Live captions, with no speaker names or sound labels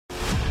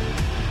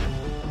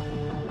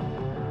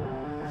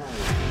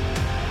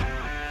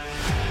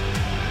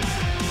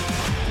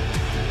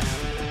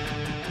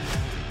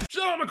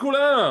שלום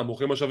לכולם,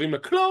 ברוכים השבים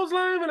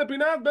לקלוזליין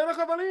ולפינת בין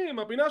החבלים,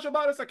 הפינה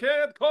שבאה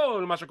לסקר את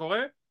כל מה שקורה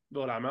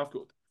בעולם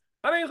ההאבקות.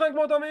 אני איתכם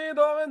כמו תמיד,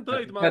 אורן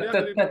טרייטמן,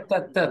 יחד איתי.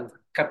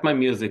 cut my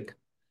music.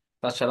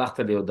 אתה שלחת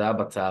לי הודעה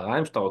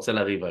בצהריים שאתה רוצה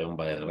לריב היום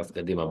בערב, אז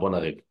קדימה, בוא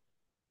נריב.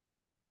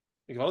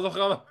 אני כבר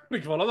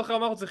לא זוכר על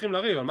מה אנחנו צריכים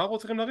לריב, על מה אנחנו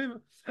צריכים לריב?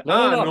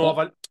 לא, לא, נו, בוא.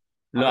 אבל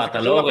לא, זה אתה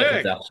קשור לא עורך את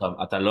לפרק. זה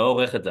עכשיו, אתה לא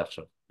עורך את זה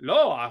עכשיו.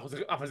 לא,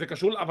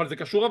 אבל זה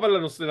קשור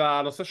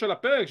לנושא של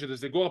הפרק, שזה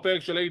סיקור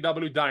הפרק של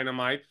AEW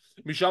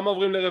Dynamite, משם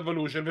עוברים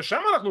ל-Revolution,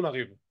 ושם אנחנו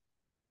נריב.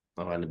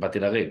 אבל אני באתי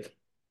לריב.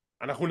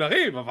 אנחנו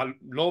נריב, אבל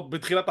לא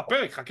בתחילת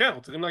הפרק, חכה,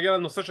 אנחנו צריכים להגיע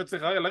לנושא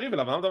שצריך לריב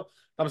אליו,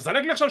 אתה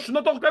מזנק לי עכשיו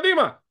שנות אור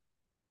קדימה.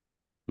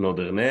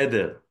 נודר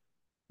נדר.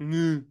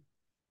 נו.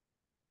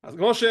 אז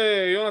כמו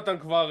שיונתן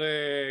כבר,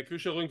 כפי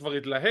שרואים כבר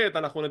התלהט,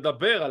 אנחנו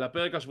נדבר על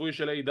הפרק השבועי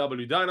של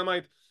AEW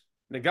Dynamite,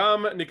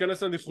 וגם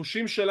ניכנס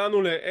לניחושים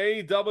שלנו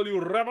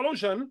ל-AEW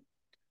Revolution,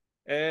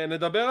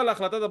 נדבר על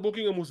החלטת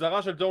הבוקינג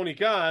המוזרה של טוני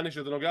קאהן,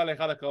 שזה נוגע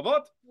לאחד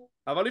הקרבות,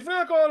 אבל לפני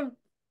הכל,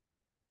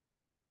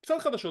 קצת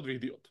חדשות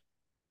וידיעות.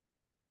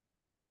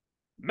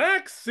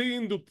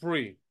 מקסין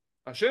דופרי,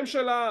 השם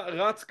שלה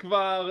רץ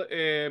כבר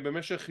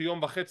במשך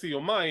יום וחצי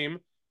יומיים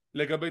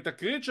לגבי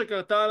תקרית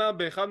שקרתה לה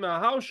באחד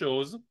מההאוס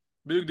שואוז,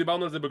 בדיוק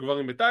דיברנו על זה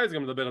בגברים בטייס,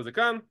 גם נדבר על זה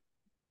כאן,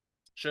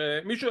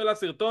 שמישהו העלה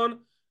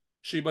סרטון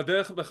שהיא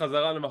בדרך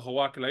בחזרה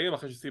למאחורי הקלעים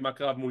אחרי שסיימה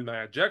קרב מול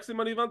נאיה ג'קס,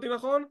 אם אני הבנתי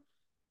נכון,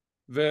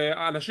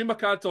 והאנשים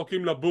בקהל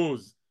צועקים לה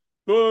בוז,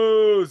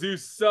 בוז,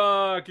 you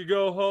suck, you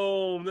go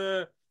home.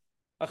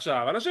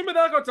 עכשיו, אנשים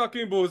בדרך כלל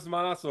צועקים בוז,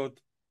 מה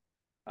לעשות?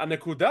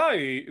 הנקודה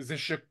היא זה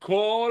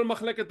שכל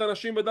מחלקת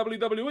הנשים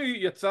ב-WWE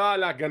יצאה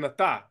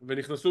להגנתה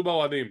ונכנסו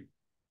באוהדים.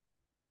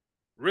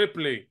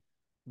 ריפלי,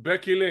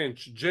 בקי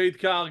לינץ', ג'ייד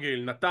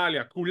קרגיל,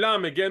 נטליה,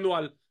 כולם הגנו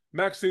על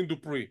מקסין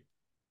דופרי.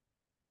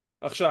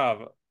 עכשיו,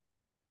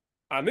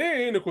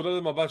 נקודת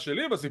המבט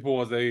שלי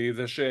בסיפור הזה היא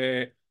זה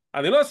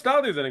שאני לא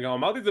הסתרתי את זה, אני גם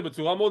אמרתי את זה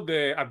בצורה מאוד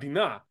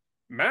עדינה.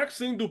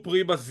 מקסין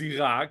דופרי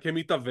בזירה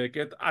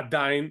כמתאבקת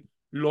עדיין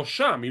לא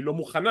שם, היא לא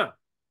מוכנה.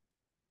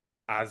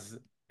 אז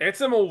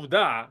עצם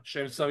העובדה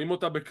שהם שמים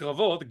אותה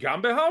בקרבות,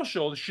 גם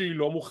בהאושוד, שהיא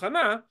לא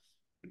מוכנה,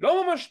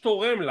 לא ממש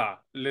תורם לה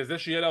לזה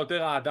שיהיה לה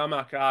יותר אהדה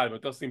מהקהל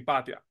ויותר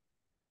סימפתיה.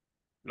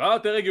 לא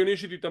יותר הגיוני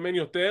שהיא תתאמן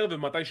יותר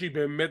ומתי שהיא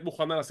באמת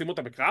מוכנה לשים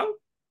אותה בקרב?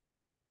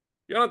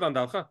 יונתן,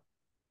 דעתך?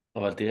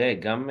 אבל תראה,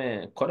 גם,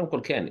 קודם כל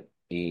כן,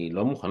 היא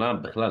לא מוכנה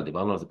בכלל,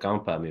 דיברנו על זה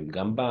כמה פעמים,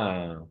 גם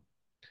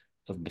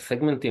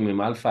בסגמנטים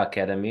עם אלפא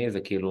אקדמי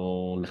זה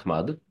כאילו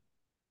נחמד,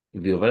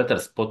 והיא עובדת על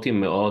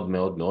ספוטים מאוד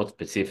מאוד מאוד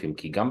ספציפיים,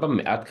 כי גם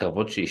במעט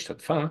קרבות שהיא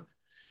השתתפה,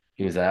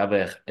 אם זה היה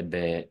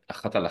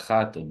באחת על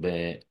אחת או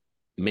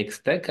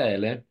במיקסטק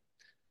כאלה,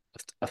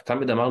 אז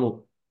תמיד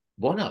אמרנו,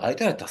 בואנה,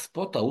 ראית את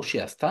הספוט ההוא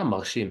שהיא עשתה?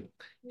 מרשים.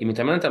 היא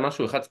מתאמנת על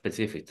משהו אחד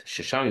ספציפית,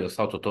 ששם היא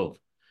עושה אותו טוב.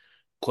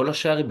 כל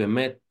השאר היא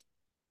באמת,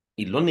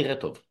 היא לא נראית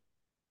טוב.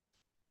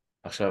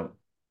 עכשיו,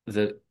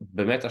 זה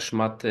באמת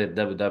אשמת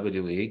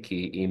WWE,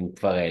 כי אם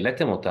כבר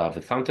העליתם אותה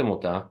ושמתם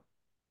אותה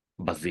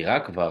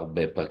בזירה כבר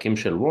בפרקים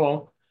של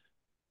וור,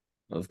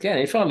 אז כן,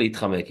 אי אפשר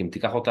להתחמק. אם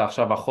תיקח אותה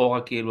עכשיו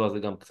אחורה, כאילו, אז זה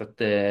גם קצת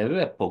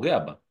זה פוגע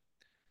בה.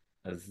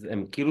 אז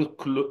הם כאילו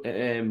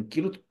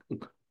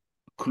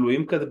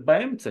כלואים כזה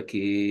באמצע, כי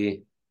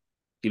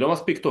היא לא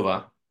מספיק טובה.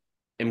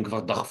 הם כבר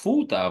דחפו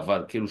אותה,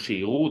 אבל כאילו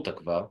שיראו אותה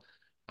כבר.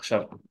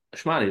 עכשיו,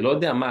 שמע, אני לא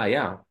יודע מה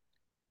היה,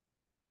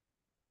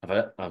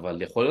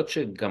 אבל יכול להיות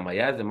שגם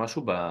היה איזה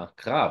משהו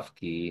בקרב,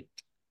 כי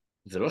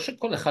זה לא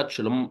שכל אחד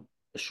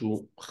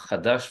שהוא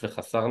חדש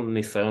וחסר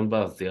ניסיון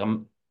בזירה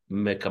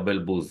מקבל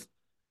בוז.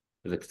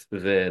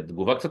 זה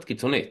תגובה קצת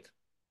קיצונית.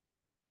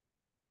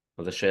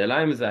 אז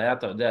השאלה אם זה היה,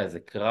 אתה יודע, איזה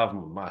קרב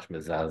ממש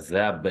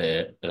מזעזע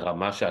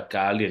ברמה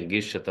שהקהל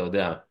הרגיש שאתה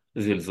יודע,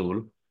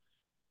 זלזול.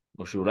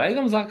 או שאולי היא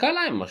גם זרקה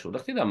להם משהו,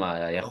 לך תדע מה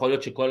היה, יכול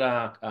להיות שכל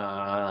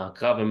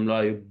הקרב הם לא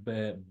היו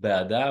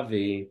בעדה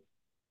והיא,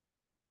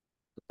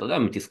 אתה יודע,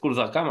 מתסכול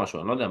זרקה משהו,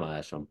 אני לא יודע מה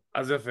היה שם.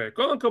 אז יפה.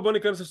 קודם כל בוא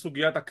ניכנס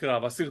לסוגיית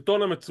הקרב,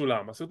 הסרטון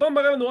המצולם. הסרטון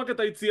מראה לנו רק את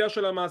היציאה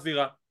שלה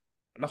מהזירה.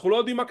 אנחנו לא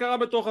יודעים מה קרה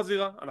בתוך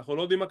הזירה, אנחנו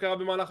לא יודעים מה קרה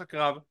במהלך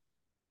הקרב.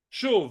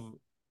 שוב,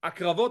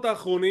 הקרבות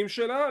האחרונים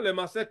שלה,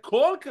 למעשה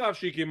כל קרב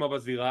שהיא הקימה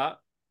בזירה,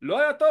 לא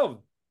היה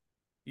טוב.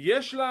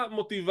 יש לה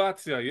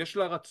מוטיבציה, יש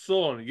לה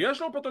רצון,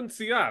 יש לה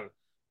פוטנציאל,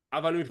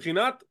 אבל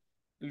מבחינת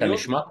אתה להיות...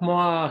 נשמע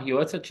כמו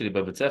היועצת שלי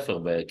בבית ספר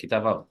בכיתה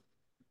ו'.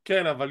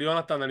 כן, אבל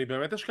יונתן, אני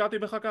באמת השקעתי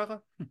בך ככה?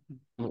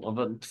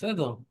 אבל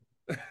בסדר.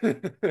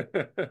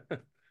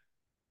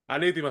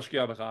 אני הייתי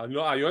משקיע בך.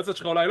 לא, היועצת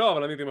שלך אולי לא,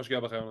 אבל אני הייתי משקיע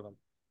בך, יונתן.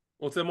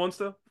 רוצה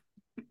מונסטר?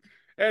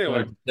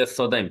 אבל anyway, זה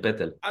סודה עם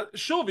פטל.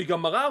 שוב, היא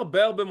גם מראה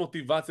הרבה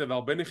מוטיבציה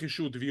והרבה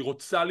נחישות, והיא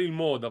רוצה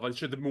ללמוד, אבל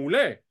שזה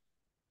מעולה.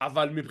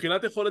 אבל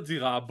מבחינת יכולת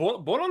זירה,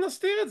 בוא לא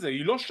נסתיר את זה,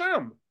 היא לא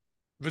שם.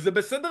 וזה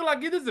בסדר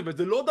להגיד את זה,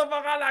 וזה לא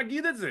דבר רע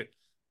להגיד את זה.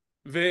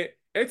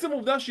 ועצם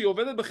העובדה שהיא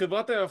עובדת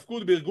בחברת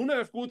ההיאבקות, בארגון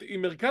ההיאבקות,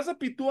 עם מרכז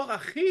הפיתוח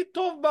הכי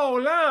טוב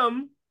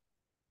בעולם,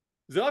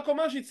 זה רק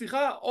אומר שהיא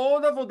צריכה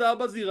עוד עבודה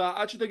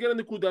בזירה עד שתגיע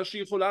לנקודה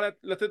שהיא יכולה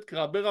לתת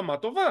קרב ברמה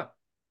טובה.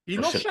 היא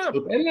או לא שם.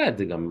 שפשוט אין לה את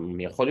זה גם,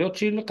 יכול להיות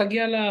שהיא לא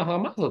תגיע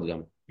לרמה הזאת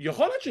גם.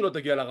 יכול להיות שהיא לא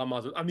תגיע לרמה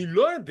הזאת, אני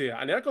לא יודע,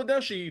 אני רק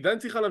יודע שהיא עדיין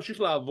צריכה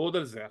להמשיך לעבוד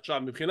על זה.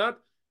 עכשיו מבחינת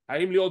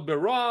האם להיות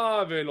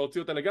ברוע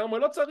ולהוציא אותה לגמרי,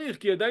 לא צריך,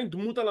 כי היא עדיין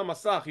דמות על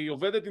המסך, היא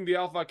עובדת עם The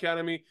Alpha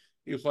Academy,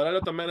 היא יכולה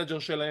להיות המנג'ר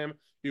שלהם,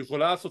 היא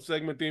יכולה לעשות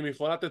סגמנטים, היא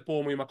יכולה לתת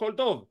פרומים, הכל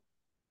טוב.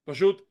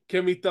 פשוט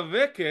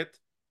כמתאבקת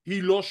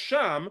היא לא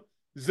שם,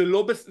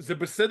 זה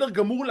בסדר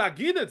גמור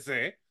להגיד את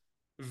זה,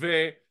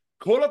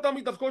 וכל אותן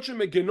מתאבקות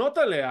שמגנות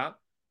עליה,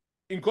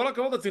 עם כל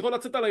הכבוד צריכות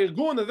לצאת על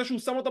הארגון על זה שהוא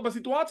שם אותה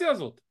בסיטואציה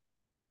הזאת,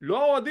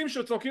 לא האוהדים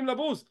שצועקים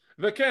לבוז.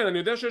 וכן, אני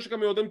יודע שיש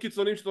גם אוהדים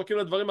קיצוניים שצועקים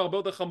לדברים הרבה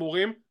יותר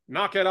חמורים,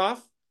 knock it off,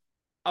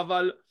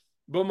 אבל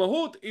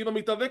במהות אם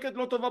המתאבקת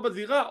לא טובה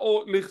בזירה,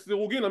 או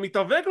לסירוגין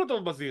המתאבק לא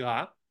טוב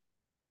בזירה,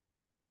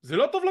 זה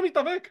לא טוב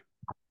למתאבק.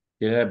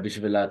 תראה,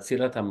 בשביל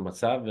להציל את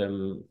המצב,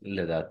 הם,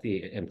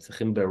 לדעתי, הם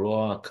צריכים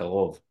ברוע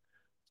הקרוב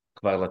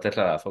כבר לתת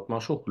לה לעשות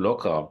משהו, לא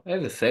קרב,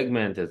 איזה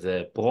סגמנט,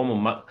 איזה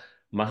פרומו,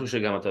 משהו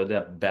שגם אתה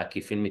יודע,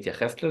 בעקיפין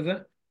מתייחס לזה,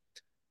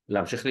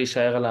 להמשיך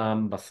להישאר על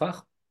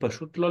המסך,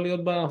 פשוט לא להיות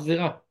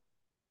בזירה.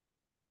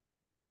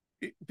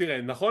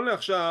 תראה, נכון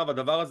לעכשיו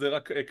הדבר הזה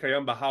רק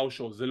קיים בהאוס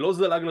שואו, זה לא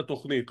זלג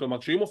לתוכנית,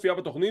 כלומר כשהיא מופיעה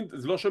בתוכנית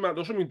זה לא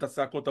שומעים את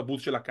הצעקות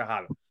הבוז של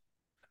הקהל.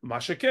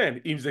 מה שכן,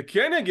 אם זה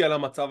כן יגיע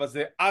למצב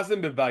הזה, אז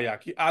הם בבעיה,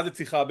 כי אז זה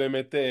צריכה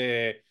באמת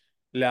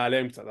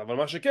להיעלם קצת. אבל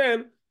מה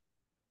שכן,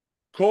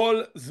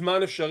 כל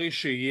זמן אפשרי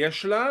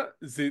שיש לה,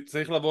 זה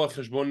צריך לבוא על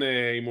חשבון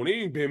אימונים,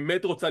 היא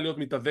באמת רוצה להיות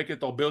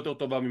מתאבקת הרבה יותר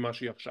טובה ממה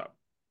שהיא עכשיו.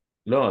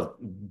 לא, אז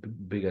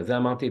בגלל זה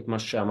אמרתי את מה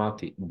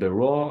שאמרתי.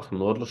 ברוע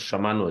אנחנו עוד לא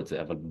שמענו את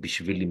זה, אבל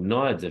בשביל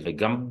למנוע את זה,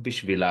 וגם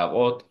בשביל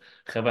להראות,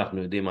 חבר'ה,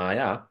 אנחנו יודעים מה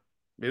היה,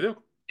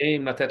 בדיוק,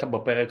 אם לתת לה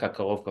בפרק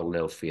הקרוב כבר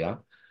להופיע,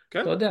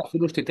 כן? אתה יודע,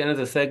 אפילו שתיתן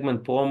איזה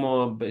סגמנט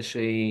פרומו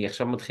שהיא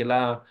עכשיו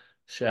מתחילה,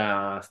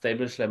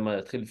 שהסטייבל שלהם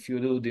מתחיל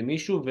פיוד עם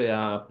מישהו,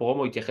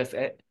 והפרומו יתייחס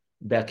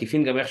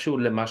בעקיפין גם איכשהו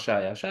למה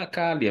שהיה,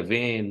 שהקהל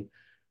יבין,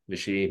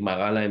 ושהיא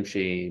מראה להם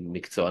שהיא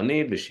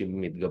מקצוענית, ושהיא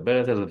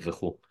מתגברת על זה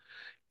וכו'.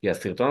 כי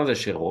הסרטון הזה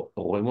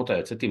שרואים אותה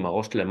יוצאת עם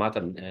הראש למטה,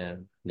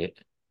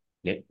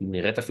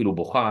 נראית אפילו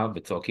בוכה,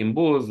 וצועקים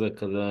בוז, זה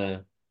כזה...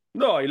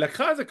 לא, היא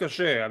לקחה את זה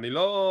קשה, אני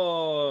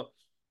לא...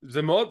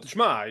 זה מאוד,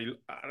 תשמע,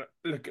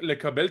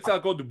 לקבל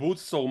צעקות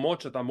בוץ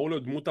צורמות שאתה אמור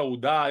להיות דמות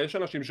אהודה, יש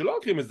אנשים שלא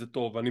לוקחים את זה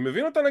טוב, אני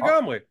מבין אותה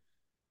לגמרי.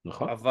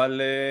 נכון.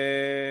 אבל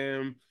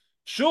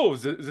שוב,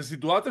 זה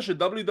סיטואציה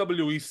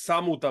ש-WWE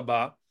שמו אותה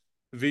בה,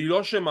 והיא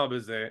לא אשמה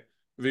בזה,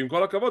 ועם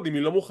כל הכבוד, אם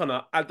היא לא מוכנה,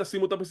 אל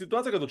תשימו אותה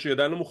בסיטואציה כזאת שהיא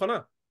עדיין לא מוכנה.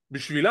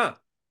 בשבילה.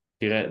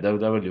 תראה,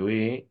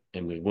 WWE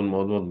הם ארגון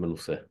מאוד מאוד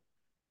מנוסה.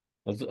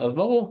 אז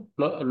ברור,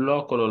 לא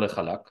הכל הולך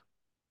חלק.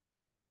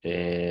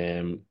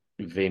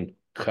 ואם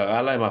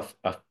קרה להם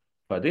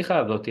הפדיחה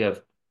הזאת,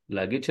 אז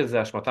להגיד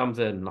שזה אשמתם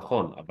זה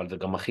נכון, אבל זה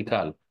גם הכי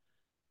קל.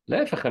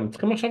 להפך, הם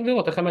צריכים עכשיו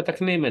לראות איך הם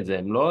מתקנים את זה,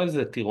 הם לא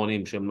איזה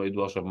טירונים שהם לא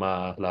ידעו עכשיו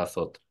מה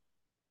לעשות.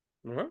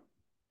 אוקיי?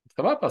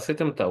 סבבה,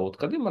 עשיתם טעות,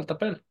 קדימה,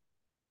 לטפל.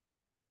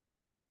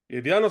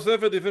 ידיעה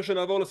נוספת לפני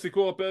שנעבור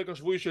לסיקור הפרק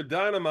השבועי של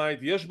דיינמייט,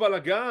 יש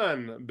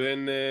בלגן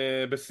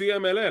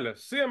ב-CMLL.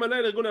 CMLL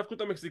ארגון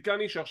ההאבקות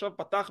המקסיקני שעכשיו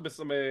פתח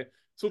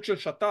בסוג של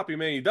שת"פ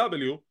עם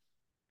AEW.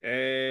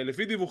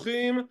 לפי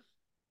דיווחים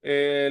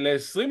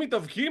ל-20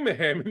 מתאבקים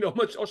מהם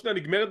עוד שנייה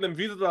נגמרת להם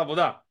ויזת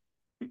העבודה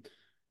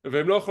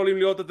והם לא יכולים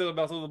להיות יותר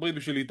בארצות הברית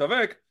בשביל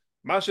להתאבק,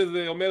 מה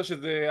שזה אומר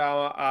שזה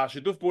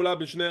השיתוף פעולה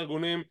בין שני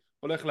ארגונים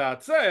הולך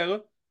להיעצר,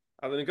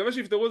 אז אני מקווה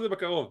שיפתרו את זה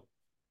בקרוב.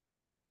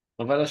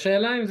 אבל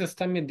השאלה אם זה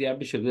סתם ידיעה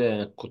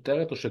בשביל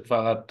כותרת, או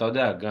שכבר, אתה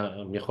יודע,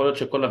 גם יכול להיות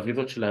שכל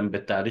הוויזות שלהם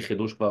בתהליך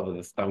חידוש כבר,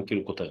 וזה סתם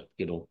כאילו כותרת,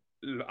 כאילו.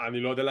 אני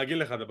לא יודע להגיד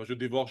לך, זה פשוט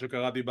דיווח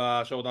שקראתי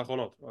בשעות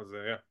האחרונות, אז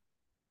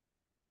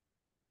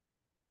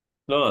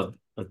לא,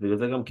 אז בגלל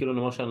זה גם כאילו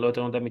למה שאני לא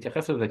יותר מדי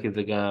מתייחס לזה, כי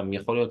זה גם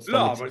יכול להיות סתם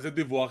לא, אבל זה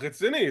דיווח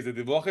רציני, זה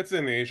דיווח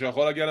רציני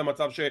שיכול להגיע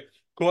למצב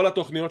שכל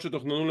התוכניות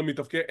שתוכננו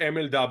למתאבקי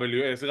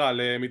MLW, סליחה,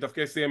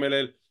 למתאבקי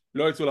CMLL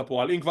לא יצאו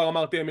לפועל. אם כבר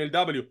אמרתי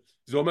MLW,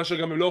 זה אומר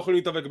שגם הם לא יכולים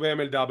להתאבק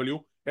ב-MLW,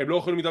 הם לא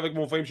יכולים להתאבק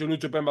במופעים של ניו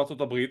ג'פן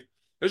בארצות הברית,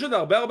 יש לזה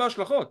הרבה הרבה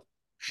השלכות. אז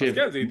תקשיב,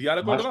 כן, זה אידיאל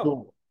לכל דבר.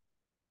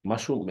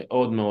 משהו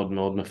מאוד מאוד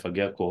מאוד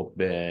מפגר פה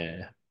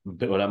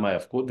בעולם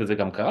ההיאבקות, וזה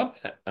גם קרה,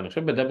 אני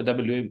חושב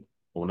ב-WWE,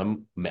 אומנם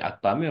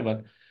מעט פעמים, אבל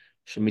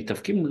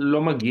שמתאבקים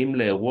לא מגיעים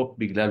לאירוע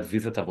בגלל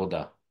ויזת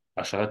עבודה,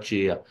 אשרת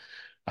שהייה.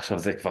 עכשיו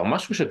זה כבר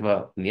משהו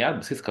שכבר נהיה על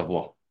בסיס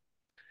קבוע.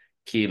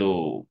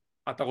 כאילו,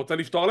 אתה רוצה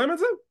לפתור להם את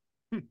זה?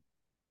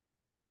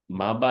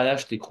 מה הבעיה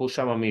שתיקחו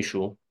שם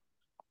מישהו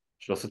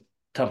שעושה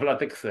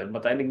טבלת אקסל,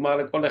 מתי נגמר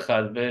לכל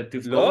אחד,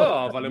 ותזכור את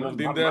לא, זה. אבל הם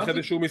עובדים מה דרך זה?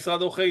 איזשהו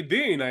משרד עורכי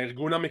דין,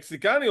 הארגון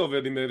המקסיקני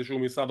עובד עם איזשהו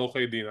משרד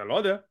עורכי דין, אני לא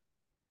יודע. אני לא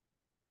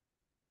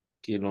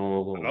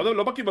כאילו, יודע,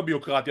 לא בקיא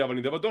בביוקרטיה, אבל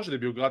אני די בטוח שזו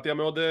ביוקרטיה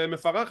מאוד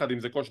מפרחת, אם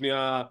זה כל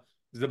שנייה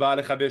זה בא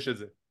לחדש את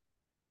זה.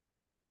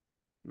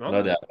 לא לא?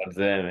 יודע, אבל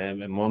זה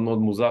מאוד מאוד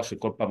מוזר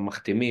שכל פעם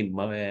מחתימים,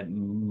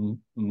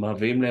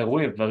 מביאים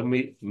לאירועים, דברים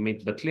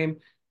מתבטלים,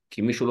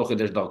 כי מישהו לא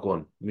חידש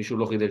דרכון, מישהו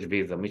לא חידש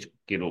ויזה, מישהו,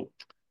 כאילו,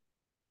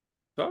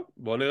 טוב,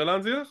 בואו נראה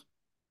לאן זה ילך.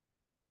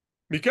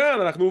 מכאן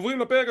אנחנו עוברים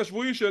לפרק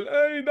השבועי של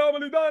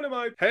AEW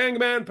Dynamite.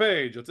 הנגמן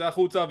פייג' יוצא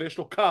החוצה ויש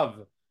לו קו,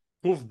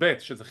 קוף ב'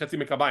 שזה חצי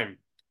מקביים,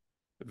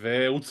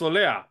 והוא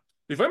צולע,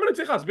 לפעמים אני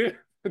צריך להסביר,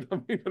 אתה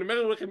מבין? אני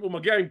אומר, הוא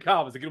מגיע עם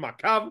קו, זה כאילו מה,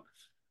 קו?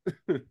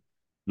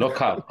 לא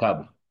קאב, קאב.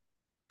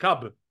 קאב.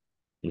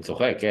 אני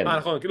צוחק, כן.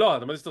 נכון, לא,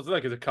 אתה מבין שאתה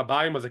צודק, כי זה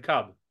קביים, אז זה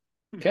קאב.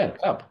 כן,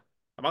 קאב.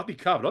 אמרתי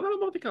קו, לא יודע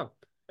למה אמרתי קו.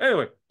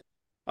 anyway,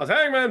 אז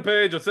הנגמן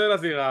פייג' יוצא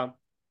לזירה,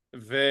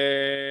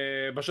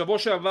 ובשבוע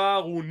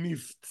שעבר הוא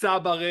נפצע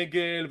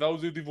ברגל, והיו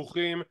זה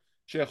דיווחים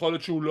שיכול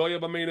להיות שהוא לא יהיה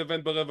במיין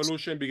איבנט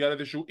ברבולושן בגלל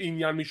איזשהו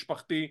עניין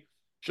משפחתי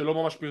שלא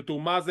ממש פירטו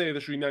מה זה,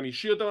 איזשהו עניין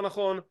אישי יותר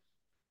נכון.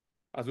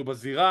 אז הוא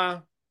בזירה,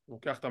 הוא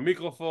לוקח את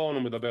המיקרופון,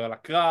 הוא מדבר על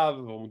הקרב,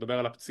 הוא מדבר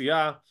על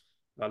הפציעה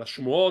ועל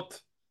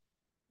השמועות,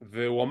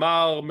 והוא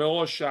אמר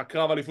מראש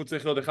שהקרב אליפות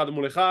צריך להיות אחד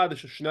מול אחד,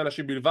 ששני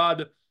אנשים בלבד,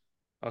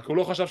 רק הוא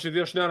לא חשב שזה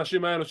יהיה שני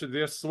האנשים האלו, שזה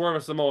יהיה סוורב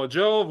וסמואל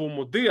ג'ו, והוא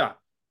מודיע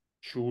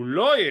שהוא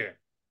לא יהיה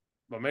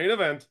במיין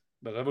איבנט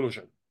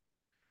ברבולושן.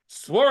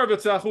 סוורב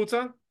יוצא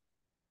החוצה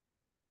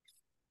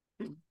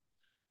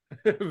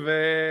ו...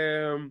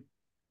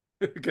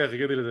 כן,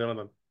 חיכיתי לזה,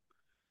 יונתן.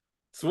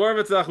 סוורב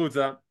יוצא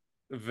החוצה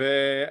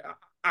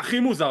והכי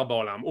מוזר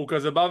בעולם, הוא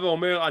כזה בא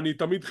ואומר אני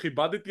תמיד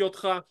כיבדתי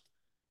אותך,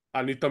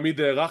 אני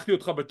תמיד הערכתי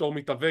אותך בתור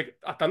מתאבק.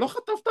 אתה לא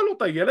חטפת לו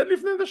את הילד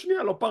לפני זה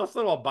שנייה? לא פרסת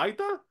לו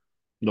הביתה?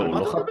 לא, על הוא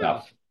מה לא אתה מדבר?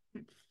 חטף.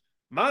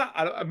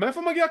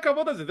 מאיפה מגיע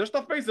הכבוד הזה? זה שאתה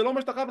פייס זה לא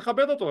אומר שאתה חייב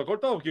לכבד אותו, הכל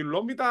טוב, כאילו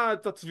לא מבין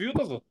את הצביעות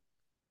הזאת.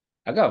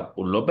 אגב,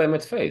 הוא לא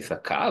באמת פייס,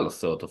 הקהל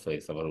עושה אותו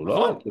פייס, אבל הוא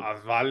נכון, לא... כאילו,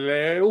 אבל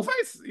הוא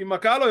פייס. אם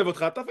הקהל אוהב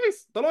אותך אתה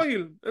פייס, אתה לא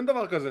היל, אין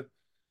דבר כזה.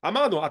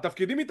 אמרנו,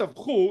 התפקידים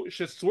התהפכו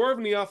שסוורב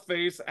נהיה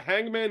פייס,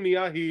 הנגמן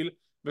נהיה היל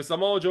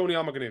וסמואל ג'ו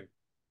נהיה מגניב.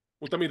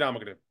 הוא תמיד היה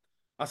מגניב.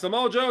 אז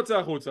סמואל ג'ו יוצא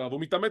החוצה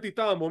והוא מתעמת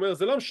איתם, הוא אומר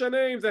זה לא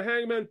משנה אם זה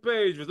הנגמן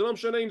פייג' וזה לא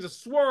משנה אם זה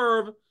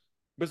סוורב,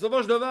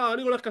 בסופו של דבר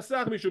אני הולך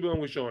לכסח מישהו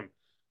ביום ראשון.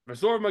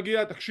 וסוורב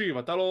מגיע, תקשיב,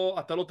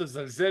 אתה לא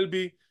תזלזל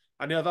בי,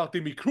 אני עברתי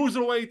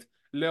מקרוזר ווייט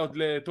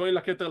לטוען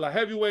לכתר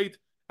להאבי ווייט,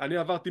 אני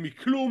עברתי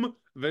מכלום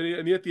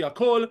ונהייתי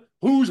הכל,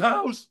 whose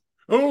house?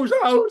 whose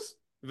house?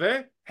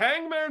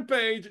 והנגמן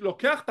פייג'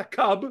 לוקח את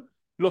הקאב,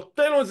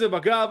 נותן לו את זה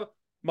בגב,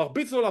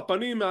 מרביץ לו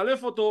לפנים,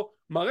 מאלף אותו,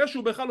 מראה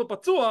שהוא בכלל לא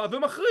פצוע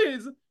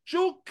ומכריז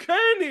שהוא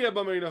כן יהיה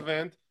במיין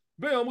אבנט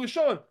ביום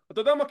ראשון.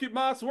 אתה יודע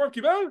מה סוורב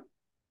קיבל?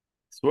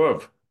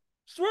 סוורב.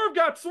 סוורב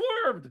got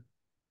swerved.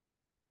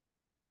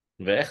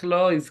 ואיך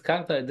לא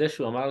הזכרת את זה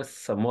שהוא אמר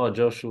לסמואל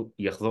ג'ו שהוא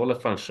יחזור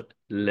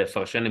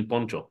לפרשן עם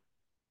פונצ'ו?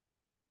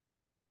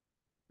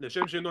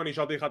 לשם שינוי אני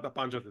השארתי לך את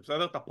הפאנץ' הזה,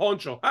 בסדר? את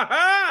הפונצ'ו.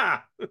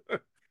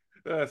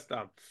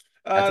 סתם.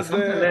 אתה אז שמת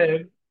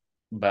לב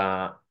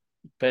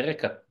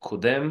בפרק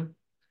הקודם,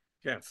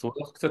 כן,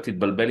 סוורב קצת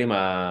התבלבל עם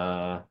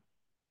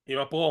עם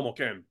הפרומו,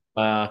 כן.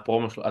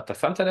 הפרומו שלו. אתה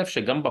שמת לב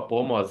שגם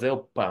בפרומו הזה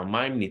הוא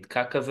פעמיים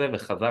נתקע כזה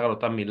וחזר על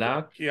אותה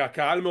מילה? כי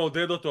הקהל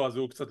מעודד אותו, אז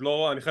הוא קצת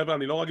לא, חבר'ה,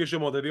 אני לא רגיל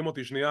שמעודדים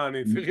אותי, שנייה,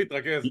 אני צריך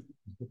להתרכז.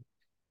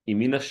 עם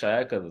מין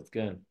השעיה כזאת,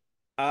 כן.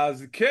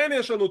 אז כן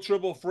יש לנו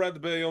טריבל פרד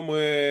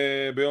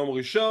ביום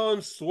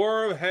ראשון,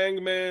 סוורב,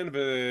 הנגמן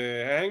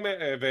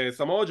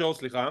וסמואל ג'ו,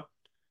 סליחה,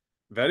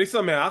 ואני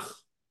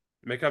שמח,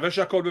 מקווה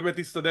שהכל באמת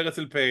יסתדר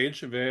אצל פייג'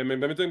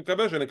 ובאמת אני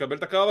מקווה שנקבל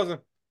את הקרב הזה.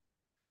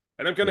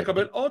 אלא אם כן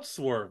נקבל עוד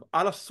סוורב,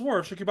 על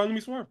הסוורב שקיבלנו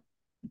מסוורב.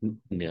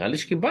 נראה לי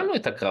שקיבלנו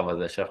את הקרב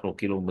הזה, שאנחנו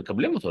כאילו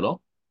מקבלים אותו, לא?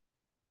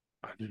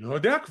 אני לא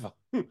יודע כבר.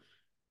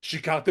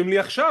 שיקרתם לי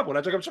עכשיו,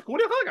 אולי שגם שקרו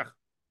לי אחר כך.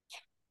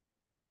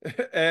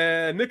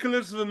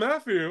 ניקולס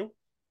ומת'יו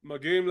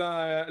מגיעים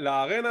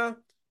לארנה,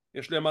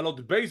 יש להם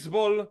עלות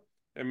בייסבול,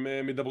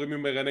 הם מדברים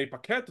עם רני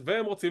פקט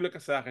והם רוצים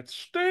לכסח את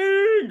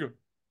סטינג,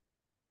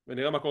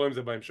 ונראה מה קורה עם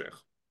זה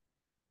בהמשך.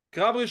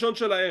 קרב ראשון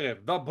של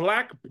הערב, The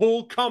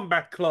Blackpool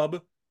Combat Club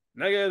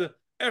נגד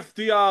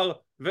FTR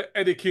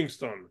ואדי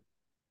קינגסטון.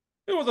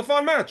 It was a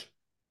fun match.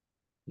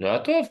 זה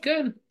היה טוב,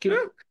 כן. כאילו,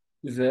 כן,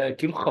 זה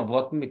כאילו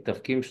חברות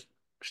מתאבקים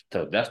שאתה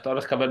יודע שאתה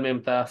הולך לקבל מהם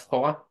את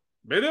הסחורה,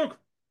 בדיוק.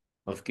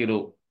 אז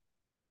כאילו,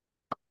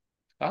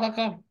 אחלה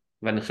קרב.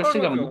 ואני חושב אחלה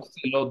שגם קרב.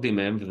 מוקסי לא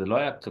דימם, וזה לא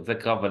היה כזה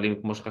קרב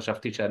אלים כמו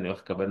שחשבתי שאני הולך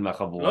לקבל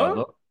מהחבורה לא?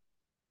 הזאת.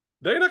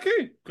 די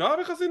נקי, קרב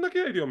יחסית נקי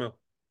הייתי אומר.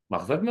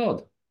 מאכזב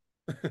מאוד.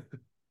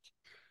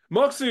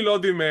 מוקסי לא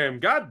דימם,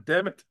 God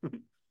damn it.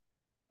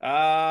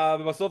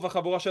 ובסוף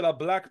החבורה של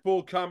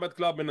הבלקפול קומבט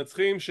קלאב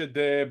מנצחים,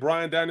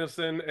 שבריאן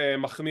דניאלסון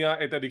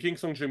מכניע את אדי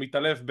קינגסון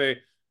שמתעלף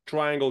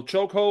בטריינגל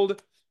צ'וק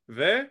הולד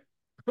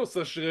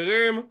ועושה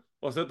שרירים,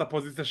 עושה את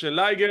הפוזיציה של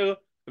לייגר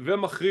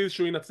ומכריז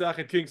שהוא ינצח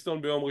את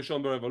קינגסטון ביום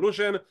ראשון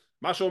ברבולושן,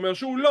 מה שאומר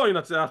שהוא לא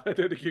ינצח את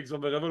אדי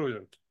קינגסון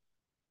ברבולושן,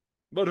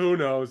 but who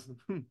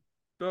knows.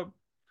 טוב.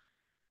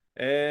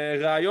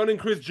 ראיון עם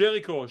קריס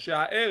ג'ריקו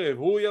שהערב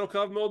הוא יהיה לו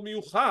קרב מאוד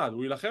מיוחד,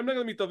 הוא ילחם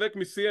נגד מתאבק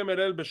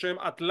מ-CMLL בשם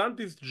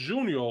אטלנטיס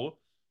ג'וניור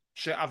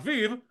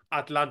שאביו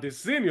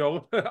אטלנטיס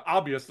סיניור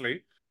obviously,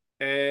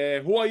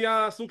 הוא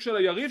היה סוג של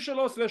היריב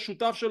שלו סלש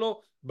שותף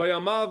שלו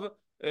בימיו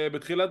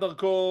בתחילת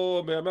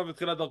דרכו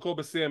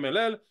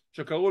ב-CMLL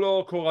שקראו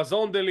לו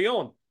קורזון דה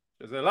ליאון,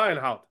 שזה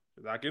ליינהארט,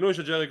 שזה הכינוי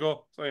של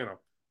ג'ריקו, so you know.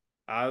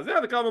 אז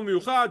זה קרב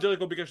מיוחד,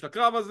 ג'ריקו ביקש את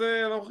הקרב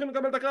הזה ואנחנו הולכים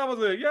לקבל את הקרב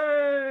הזה,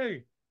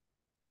 ייי!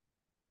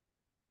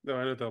 זהו,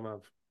 אין יותר מאהב.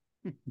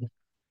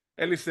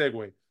 אין לי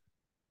סגווי.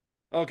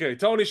 אוקיי,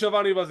 טוני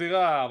שבני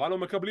בזירה, ואנו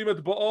מקבלים את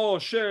בואו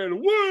של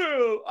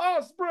וויל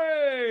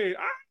אוספרי!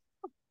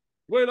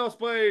 וויל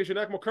אוספרי,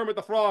 שנראה כמו קרמט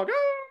הפרוג.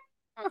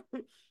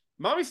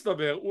 מה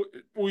מסתבר?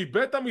 הוא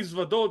איבד את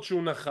המזוודות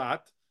שהוא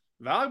נחת,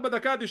 ורק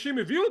בדקה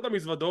ה-90 הביאו את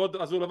המזוודות,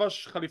 אז הוא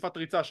לבש חליפת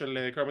ריצה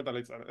של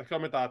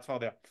קרמט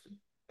הצפרדע.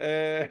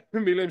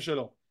 מילים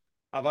שלו.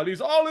 אבל he's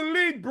all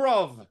elite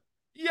brov!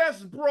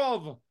 Yes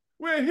brov!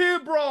 We're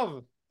here brov!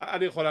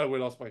 אני יכול על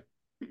וויל אוספרי.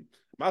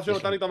 מאז שהוא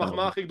נתן לי את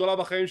המחמאה הכי גדולה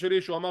בחיים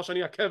שלי, שהוא אמר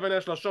שאני הקווין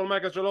אש לשון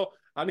מייקל שלו,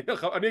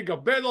 אני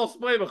אגבל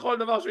אוספרי בכל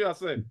דבר שהוא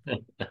יעשה.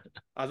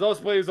 אז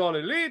אוספרי זה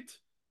all elite,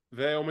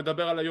 והוא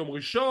מדבר על היום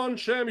ראשון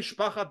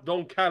שמשפחת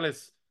דון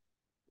קאלס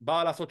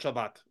באה לעשות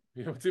שבת.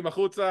 יוצאים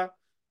החוצה,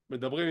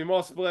 מדברים עם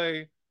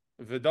אוספרי,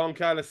 ודון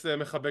קאלס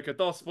מחבק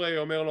את אוספרי,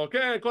 אומר לו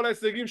כן, כל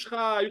ההישגים שלך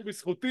היו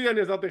בזכותי,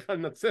 אני עזרתי לך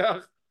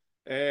לנצח.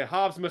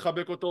 האבס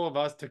מחבק אותו,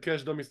 ואז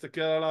טקשדה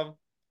מסתכל עליו,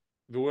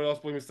 וויל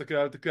אוספרי מסתכל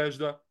על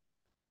טקשדה,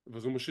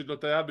 ואז הוא מושיט לו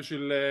את היד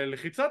בשביל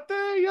לחיצת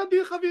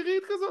יד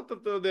חבירית כזאת,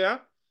 אתה יודע.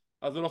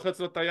 אז הוא לוחץ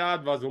לו את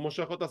היד, ואז הוא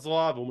מושך לו את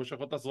הזרוע, והוא מושך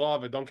לו את הזרוע,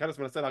 ודון קאלס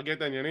מנסה להרגיע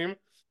את העניינים,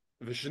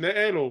 ושני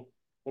אלו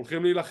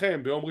הולכים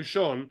להילחם ביום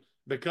ראשון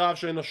בקרב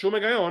שאין לו שום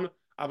היגיון,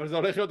 אבל זה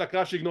הולך להיות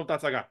הקרב שיגנוב את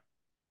ההצגה.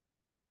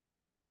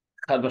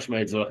 חד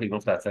משמעית זה הולך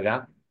לגנוב את ההצגה.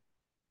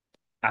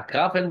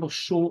 הקרב אין בו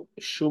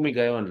שום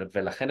היגיון,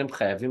 ולכן הם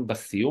חייבים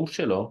בסיום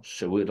שלו,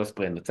 שהוא לא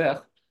ספרי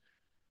ינצח,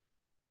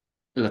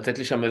 לתת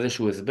לי שם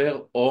איזשהו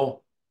הסבר,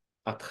 או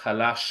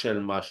התחלה של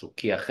משהו,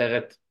 כי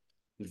אחרת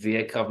זה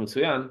יהיה קרב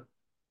מצוין,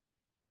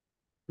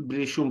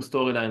 בלי שום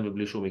סטורי ליין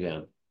ובלי שום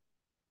היגיון.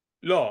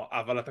 לא,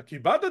 אבל אתה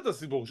קיבלת את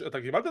הסיפור,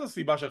 אתה קיבלת את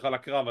הסיבה שלך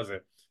לקרב הזה,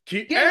 כי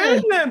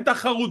אין כן, להם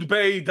תחרות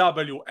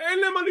ב-AEW, אין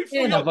להם כן,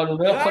 אליפויות, אבל הוא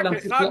לא יכול רק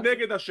להמשיך, אחד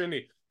נגד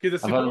השני, כי זה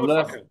אבל סיפור הוא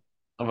לא מפגר. יכול,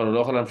 אבל הוא לא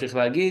יכול להמשיך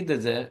להגיד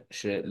את זה,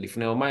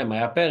 שלפני יומיים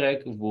היה פרק,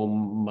 והוא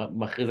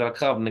מכריז על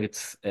הקרב נגד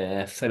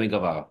סמי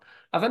גווארה.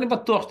 אז אני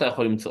בטוח שאתה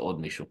יכול למצוא עוד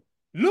מישהו.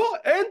 לא,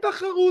 אין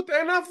תחרות,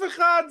 אין אף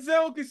אחד,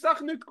 זהו,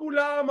 כיסחנו את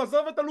כולם,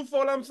 עזוב את אלוף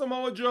העולם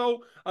סמואל ג'ו,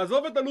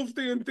 עזוב את אלוף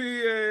TNT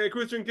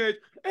קריסטיאן קייג',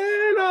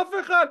 אין אף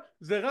אחד,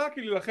 זה רק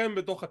להילחם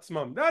בתוך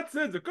עצמם, that's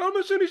it, זה כל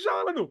מה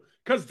שנשאר לנו,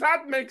 cause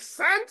that makes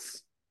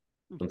sense.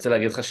 אני רוצה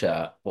להגיד לך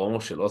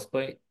שהפרומו של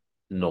אוספרי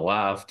נורא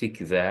אהבתי,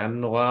 כי זה היה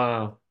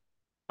נורא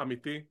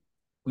אמיתי.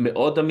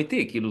 מאוד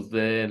אמיתי, כאילו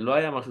זה לא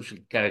היה משהו של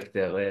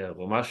קרקטר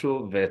או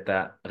משהו,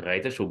 ואתה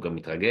ראית שהוא גם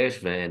מתרגש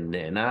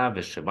ונהנה,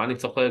 ושבני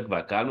צוחק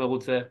והקהל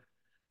מרוצה,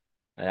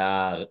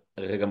 היה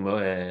רגע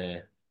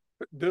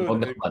דוד, מאוד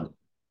נחמד.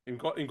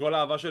 עם כל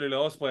האהבה שלי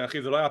לאוספרי,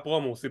 אחי, זה לא היה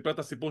פרומו, הוא סיפר את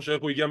הסיפור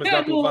שאיך הוא הגיע משדה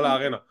כן, התעופה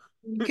לארנה.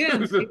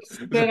 כן, זה,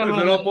 סיפר על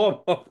זה לא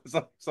פרומו,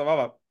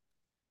 סבבה.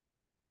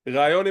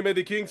 ראיון עם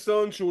אדי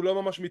קינגסטון שהוא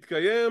לא ממש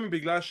מתקיים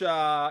בגלל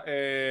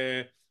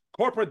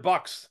corporate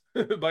box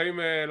באים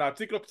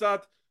להציק לו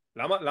קצת.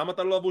 למה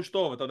אתה לא לבוש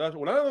טוב? אתה יודע,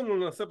 אולי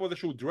נעשה פה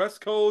איזשהו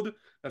dress code,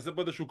 נעשה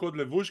פה איזשהו קוד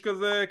לבוש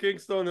כזה,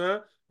 קינגסטון,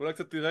 אולי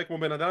קצת תראה כמו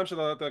בן אדם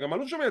שאתה גם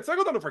אלוף שמייצג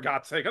אותנו for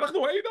God's sake,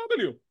 אנחנו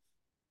A.W.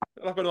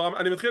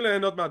 אני מתחיל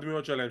ליהנות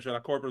מהדמויות שלהם, של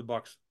ה-corporate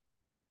box.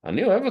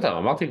 אני אוהב אותם,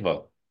 אמרתי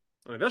כבר.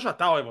 אני יודע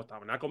שאתה אוהב אותם,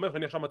 אני רק אומר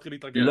ואני עכשיו מתחיל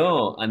להתרגל.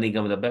 לא, אני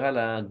גם מדבר על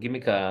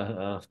הגימיק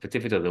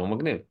הספציפית הזה, הוא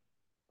מגניב.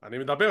 אני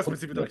מדבר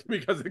ספציפית על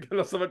הגימיק הזה, כי אני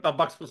לא סובל את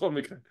הבקס בכל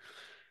מקרה.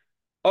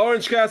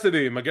 אורנג'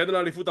 קאסידי מגן על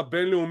האליפות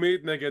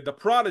הבינלאומית נגד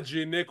The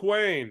Prodigy ניק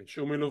ויין,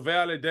 שהוא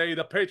מלווה על ידי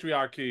The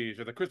Patriarchy,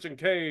 שזה קריסטיאן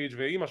קייג'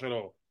 ואימא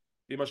שלו,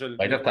 אימא של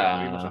ראית ניק את ויין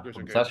ואימא של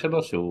קריסטיאן החולצה קייג'.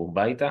 שלו שהוא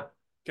בא איתה?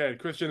 כן,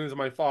 קריסטיאן is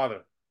my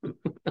father,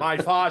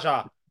 my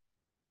father.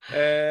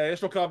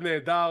 יש לו קרב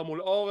נהדר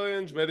מול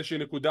אורנג', באיזושהי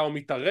נקודה הוא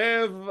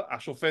מתערב,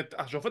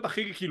 השופט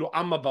הכי כאילו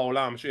אמה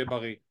בעולם, שיהיה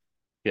בריא.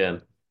 כן.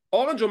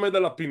 אורנג' עומד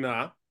על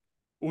הפינה,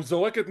 הוא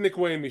זורק את ניק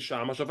ויין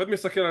משם, השופט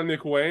מסתכל על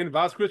ניק ויין,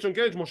 ואז קריסטיאן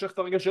קייג' מושך את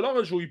הרגל של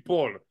אורנג' שהוא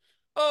ייפול.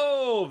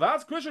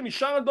 ואז קריסטיאן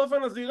נשאר על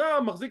דופן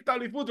הזירה, מחזיק את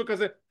האליפות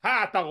וכזה,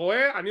 אתה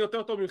רואה? אני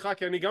יותר טוב ממך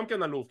כי אני גם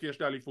כן אלוף, כי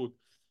יש לי אליפות.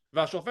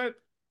 והשופט,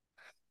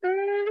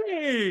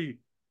 היי,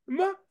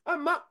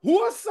 מה,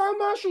 הוא עשה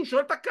משהו?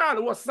 שואל את הקהל,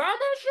 הוא עשה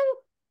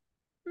משהו?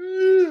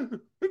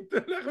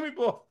 תלך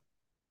מפה.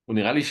 הוא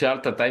נראה לי שאל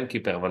את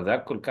הטיימקיפר, אבל זה היה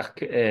כל כך,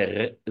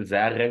 זה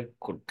היה רגע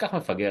כל כך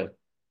מפגר.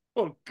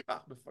 כל כך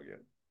מפגר.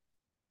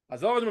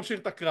 אז אורנג' ממשיך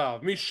את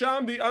הקרב,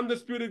 משם The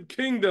Undisputed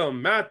Kingdom,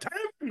 מאט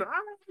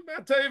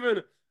טייבן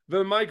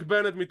ומייק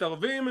בנט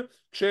מתערבים,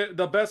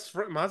 כש-The Best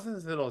Friend, מה זה?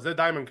 זה לא, זה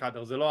דיימנד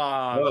קאדר, זה לא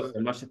ה... לא, זה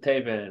מה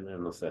שטייבן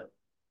נושא.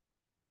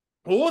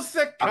 הוא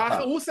עושה ככה?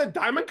 ככה. הוא עושה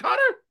דיימנד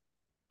קאדר?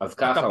 אז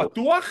אתה ככה הוא.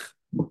 בטוח?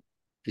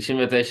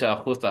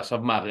 99%, אתה עכשיו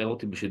מערער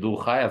אותי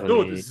בשידור חי, אז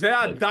דוד, אני... זה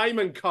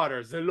הדיימנד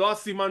קאדר, זה לא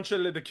הסימן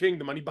של The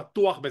Kingdom, אני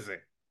בטוח בזה.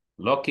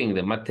 לא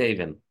קינגדם, מה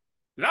טייבן?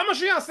 למה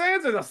שיעשה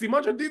את זה? זה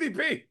הסימן של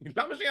DDP,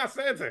 למה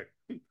שיעשה את זה?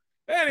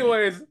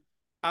 anyways,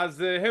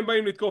 אז הם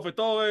באים לתקוף את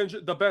אורנג',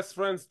 The Best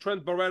Friends,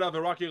 טרנט ברדה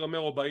ורוקי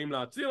רמרו באים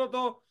להציל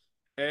אותו.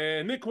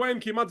 ניק ויין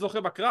כמעט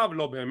זוכה בקרב,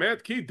 לא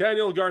באמת, כי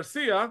דניאל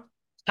גרסיה,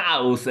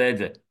 הוא עושה את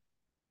זה.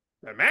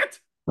 באמת?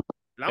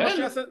 למה כן,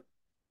 שיעשה?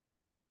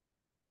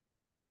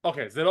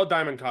 אוקיי, זה לא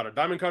דיימנד קארטר,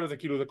 דיימנד קארטר זה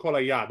כאילו זה כל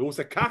היד, הוא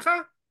עושה ככה?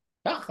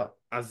 ככה.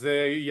 אז זה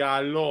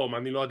יהלום,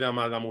 אני לא יודע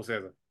למה הוא עושה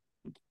את זה.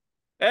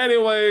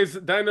 anyways,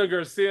 דיינר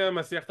גרסיה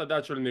מסיח את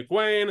הדעת של ניק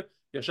ויין,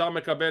 ישר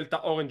מקבל את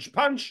האורנג'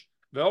 פאנץ',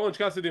 ואורנג'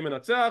 קאסידי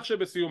מנצח,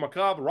 שבסיום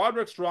הקרב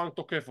רודריק סטרונג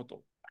תוקף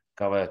אותו.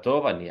 הקרב היה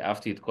טוב, אני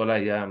אהבתי את כל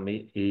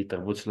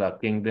ההתערבות של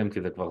הקינגדם,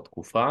 כי זה כבר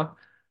תקופה.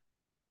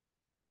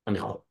 אני,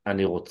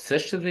 אני רוצה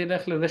שזה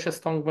ילך לזה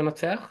שסטרונג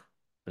מנצח,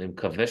 אני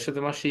מקווה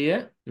שזה מה שיהיה,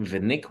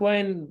 וניק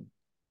ויין,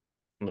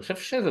 אני חושב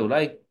שזה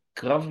אולי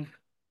קרב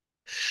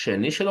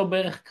שני שלו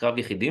בערך, קרב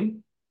יחידים,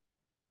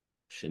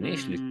 שני,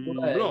 שלישי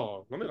אולי,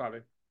 לא, לא נראה לי.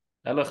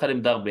 היה לו אחד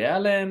עם דרבי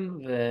אלן,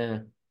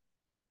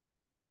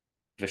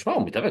 ושמע,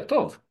 הוא מתאבק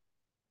טוב,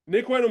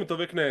 ניק ויין הוא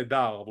מתאבק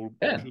נהדר, אבל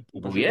כן,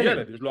 הוא והוא פשוט ילד,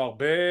 ילד, יש לו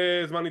הרבה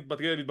זמן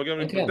להתבגר כן, כן,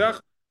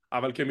 ולהתפתח,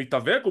 אבל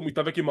כמתאבק הוא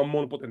מתאבק עם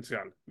המון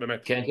פוטנציאל,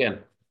 באמת. כן, כן,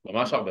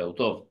 ממש הרבה, הוא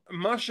טוב,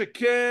 מה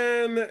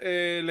שכן,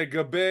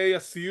 לגבי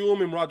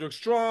הסיום עם רודריק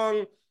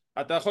סטרונג,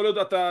 אתה יכול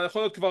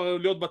להיות כבר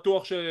להיות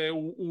בטוח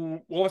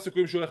רוב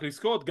הסיכויים שהוא הולך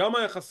לזכות. גם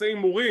היחסי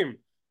הימורים,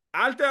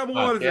 אל תאמרו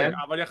על זה, כן,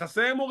 אבל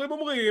יחסי הימורים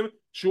אומרים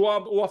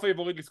שהוא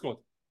הפייבוריט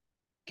לזכות.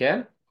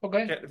 כן,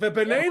 אוקיי, כן,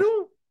 ובינינו,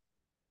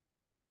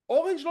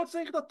 אורנג' לא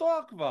צריך את התואר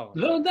כבר.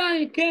 לא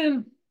די, כן,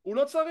 הוא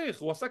לא צריך,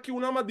 הוא עשה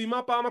כהונה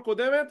מדהימה פעם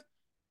הקודמת,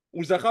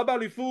 הוא זכה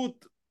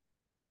באליפות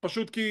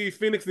פשוט כי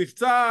פיניקס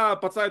נפצע,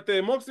 פצע את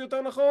מוקסי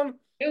יותר נכון,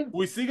 כן,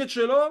 הוא השיג את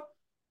שלו,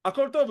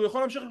 הכל טוב, הוא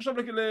יכול להמשיך עכשיו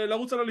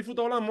לרוץ על אליפות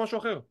העולם או משהו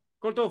אחר,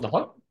 הכל טוב.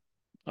 נכון,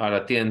 על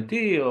ה-TNT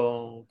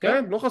או, כן,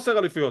 כן, לא חסר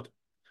אליפויות.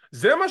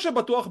 זה מה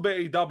שבטוח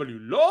ב-AEW,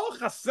 לא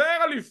חסר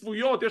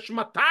אליפויות, יש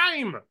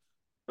 200!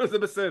 זה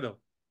בסדר.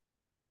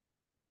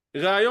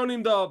 ראיון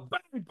עם The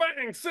Bang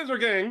Bang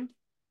Scissor Gang,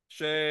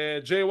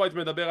 שג'יי ווייט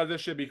מדבר על זה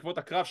שבעקבות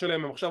הקרב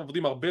שלהם הם עכשיו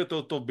עובדים הרבה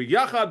יותר טוב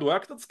ביחד, הוא היה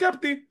קצת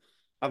סקפטי,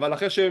 אבל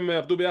אחרי שהם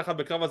עבדו ביחד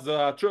בקרב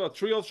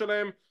הטריוס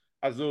שלהם,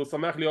 אז הוא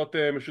שמח להיות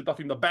משותף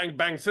עם The Bang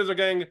Bang Scissor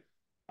Gang.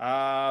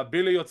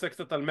 בילי יוצא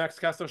קצת על מקס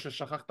קסטר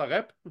ששכח את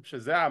הראפ,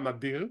 שזה היה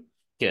מדהיר.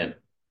 כן,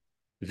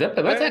 זה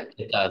באמת היה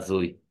קטע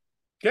הזוי.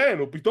 וכן,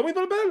 הוא פתאום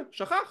התבלבל,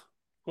 שכח,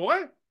 קורה.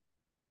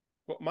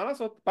 מה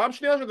לעשות? פעם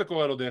שנייה שזה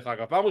קורה לו דרך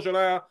אגב, פעם ראשונה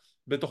היה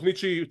בתוכנית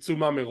שהיא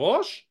צולמה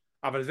מראש,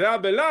 אבל זה היה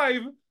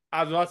בלייב,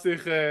 אז הוא היה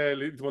צריך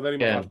להתמודד עם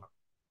כן, הפאשלה.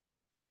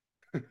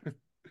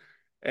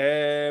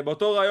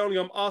 באותו רעיון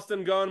גם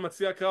אוסטן גאן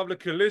מציע קרב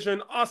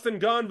לקוליז'ן, אוסטן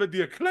גאן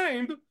ו-The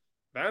Acclaimed,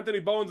 ואנתוני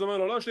בונס אומר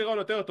לו, לא, יש לי רעיון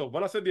יותר טוב, בוא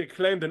נעשה The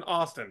Acclaimed and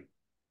Austin.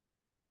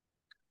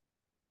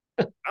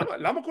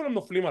 למה כולם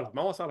נופלים עליו?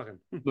 מה הוא עשה לכם?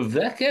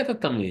 זה הקטע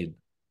תמיד.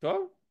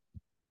 טוב,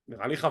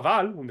 נראה לי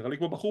חבל, הוא נראה לי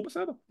כמו בחור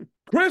בסדר.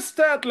 קריס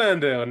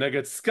סטטלנדר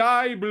נגד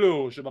סקאי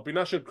בלו,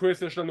 שבפינה של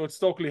קריס יש לנו את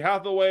סטוקלי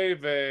האת'ווי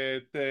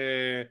ואת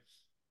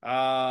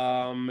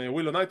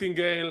ווילו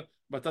נייטינגייל,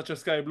 בצד של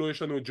סקאי בלו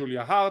יש לנו את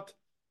ג'וליה הארט.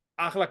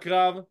 אחלה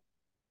קרב.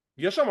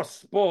 יש שם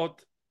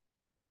ספוט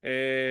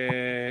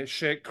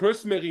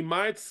שקריס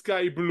מרימה את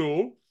סקאי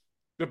בלו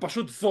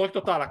ופשוט זורקת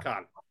אותה על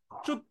הקהל,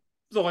 פשוט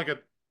זורקת.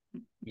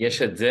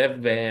 יש את זה,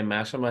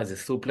 והיה שם איזה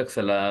סופלקס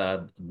על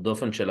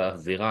הדופן של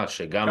הזירה,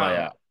 שגם גם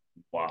היה, כן,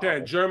 וואו.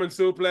 ג'רמן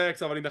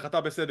סופלקס, אבל היא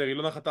נחתה בסדר, היא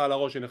לא נחתה על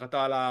הראש, היא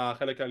נחתה על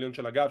החלק העליון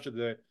של הגב,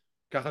 שזה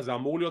ככה זה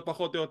אמור להיות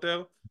פחות או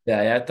יותר. זה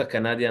היה את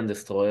הקנדיאן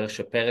דסטרויר,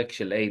 שפרק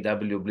של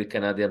A.W. בלי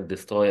קנדיאן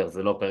דסטרויר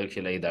זה לא פרק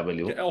של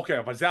A.W. כן, אוקיי,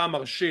 אבל זה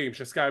המרשים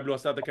שסקאי בלו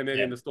עשה את הקנדיאן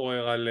כן,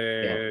 דסטרויר כן, על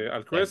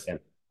כן, קריס. כן.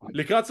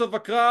 לקראת סוף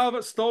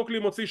הקרב סטוקלי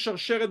מוציא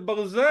שרשרת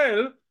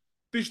ברזל,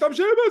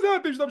 תשתמשי בזה,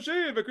 תשתמשי,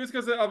 וקריס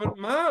כזה, אבל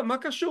מה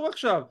קשור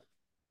עכשיו?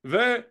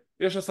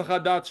 ויש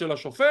הסחת דעת של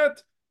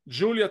השופט,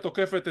 ג'וליה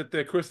תוקפת את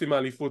קריסטי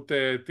מאליפות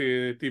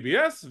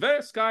TBS,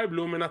 וסקאי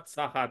בלו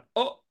מנצחת.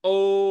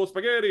 או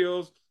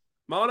ספגדיוס,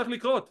 מה הולך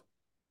לקרות?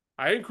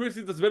 האם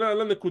קריסטי תעצבן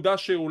על הנקודה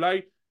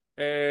שאולי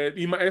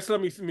יימאס לה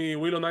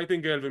מווילו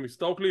נייטינגל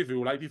ומסטוקלי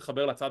ואולי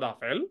תתחבר לצד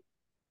האפל?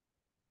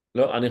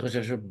 לא, אני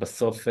חושב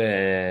שבסוף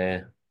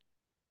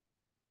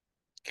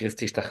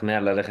קריסטי השתכנע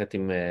ללכת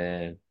עם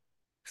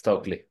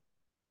סטוקלי.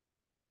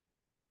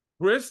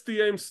 קריס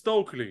תהיה עם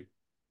סטוקלי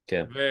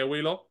כן.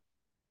 ווילו,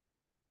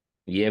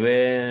 יהיה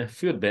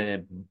בפיוט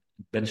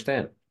בין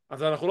שתיהן.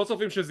 אז אנחנו לא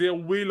צופים שזה יהיה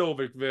ווילו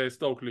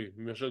וסטוקלי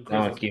מאשר קריס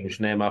למה? כי וסטוקלי. הם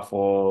שניהם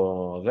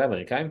אפרו... זה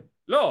אמריקאים?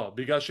 לא,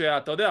 בגלל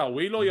שאתה יודע,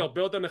 ווילו היא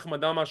הרבה יותר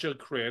נחמדה מאשר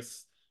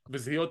קריס,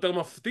 וזה יהיה יותר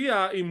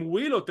מפתיע אם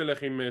ווילו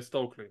תלך עם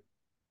סטוקלי.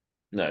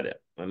 לא יודע.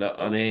 לא,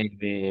 טוב,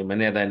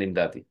 אני עדיין עם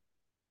דעתי.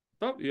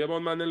 טוב, יהיה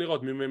מאוד מעניין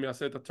לראות מי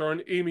יעשה את הטרן,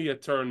 אם יהיה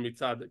טרן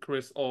מצד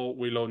קריס או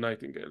ווילו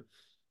נייטינגל.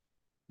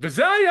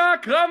 וזה היה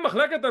קרב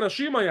מחלקת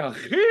הנשים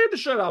היחיד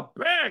של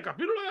הפרק,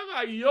 אפילו לא היה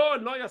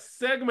רעיון, לא היה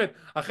סגמנט,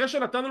 אחרי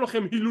שנתנו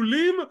לכם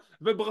הילולים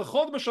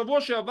וברכות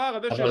בשבוע שעבר,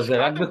 עד אבל זה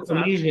רק שהשקעתם קצת.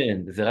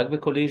 בקוליז'ן, זה רק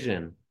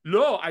בקוליז'ן.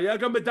 לא, היה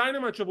גם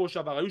בדיינמייט שבוע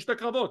שעבר, היו שתי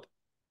קרבות,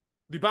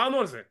 דיברנו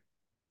על זה,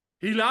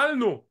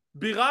 היללנו,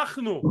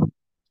 בירכנו,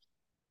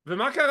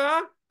 ומה קרה?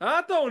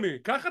 טוני,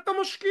 ככה אתה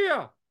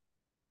משקיע.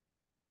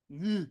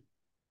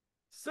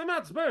 זה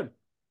מעצבן.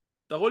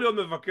 תראו לי עוד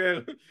מבקר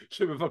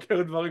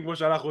שמבקר דברים כמו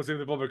שאנחנו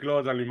עושים פה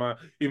בקלוזליין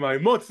עם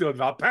האמוציות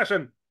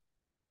והפשן.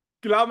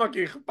 למה?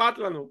 כי אכפת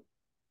לנו.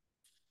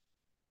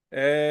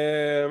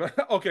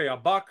 אוקיי,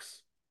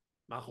 הבקס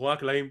מאחורי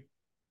הקלעים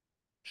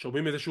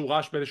שומעים איזשהו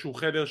רעש באיזשהו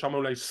חדר, שם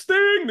אולי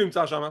סטינג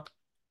נמצא שם.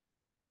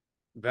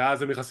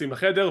 ואז הם נכנסים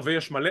לחדר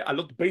ויש מלא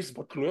עלות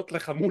בייסבול תלויות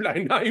לך מול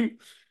העיניים.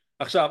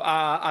 עכשיו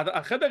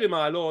החדר עם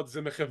העלות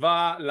זה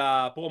מחווה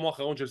לפרומו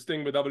האחרון של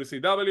סטינג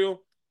ב-WCW,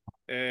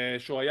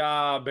 שהוא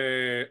היה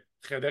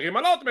בחדר עם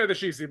עלות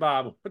מאיזושהי סיבה,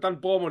 הוא נתן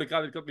פרומו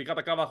לקראת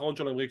הקרב האחרון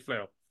שלו עם ריק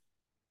פלר.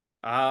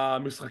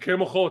 המשחקי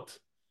מוחות.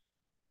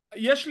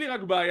 יש לי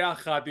רק בעיה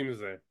אחת עם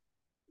זה,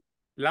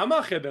 למה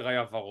החדר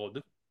היה ורוד?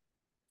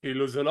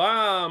 כאילו זה לא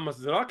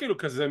היה כאילו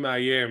כזה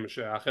מאיים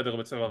שהחדר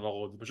בצבע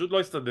ורוד, זה פשוט לא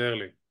הסתדר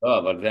לי. לא,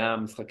 אבל זה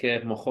המשחקי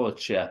מוחות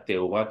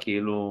שהתאורה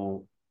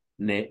כאילו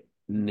נ-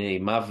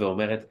 נעימה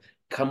ואומרת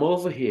come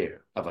over here,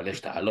 אבל יש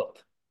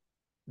תעלות.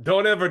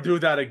 Don't ever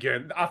do that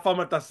again. אף פעם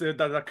אל תעשה את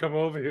זה, come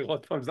over here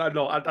עוד פעם,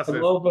 לא, אל תעשה come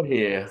את זה. over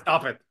here.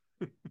 Stop it.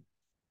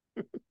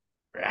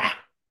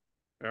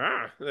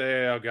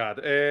 Oh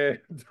God.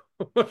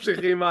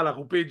 ממשיכים הלאה,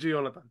 אנחנו PG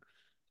יונתן.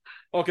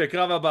 אוקיי,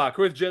 קרב הבא,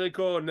 קריס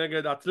ג'ריקו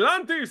נגד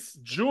אטלנטיס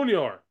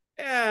ג'וניור.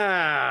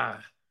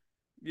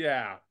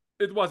 Yeah,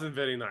 it wasn't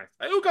very nice.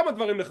 היו כמה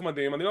דברים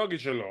נחמדים, אני לא אגיד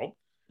שלא.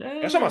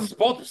 יש שם אה,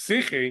 ספורט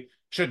פסיכי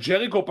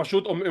שג'ריקו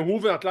פשוט, הוא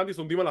ואטלנטיס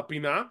עומדים על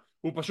הפינה,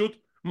 הוא פשוט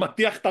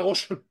מטיח את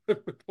הראש שלו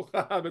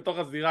בתוך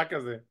הזירה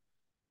כזה.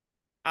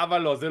 אבל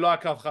לא, זה לא היה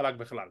קרב חלק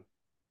בכלל.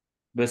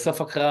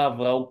 בסוף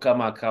הקרב ראו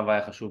כמה הקרב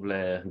היה חשוב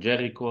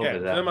לג'ריקו, כן,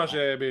 וזה היה זה מה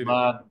שבדיוק.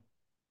 נחמד.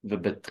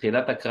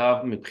 ובתחילת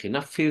הקרב,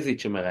 מבחינה פיזית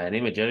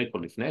שמראיינים את ג'ריקו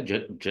לפני,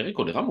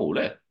 ג'ריקו נראה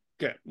מעולה.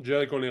 כן,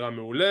 ג'ריקו נראה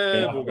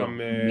מעולה, והוא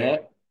גם...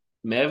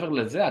 מעבר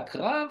לזה,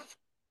 הקרב,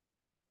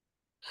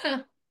 אה,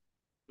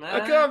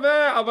 הקרב,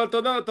 אבל אתה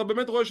יודע, אתה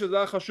באמת רואה שזה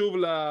היה חשוב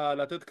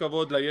לתת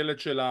כבוד לילד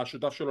של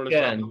השותף שלו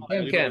לשעבר, כן, כן,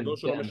 היריב כן, הגדול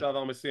שלו כן.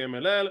 משעבר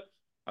מ-CMLL,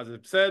 אז זה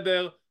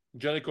בסדר.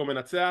 ג'ריקו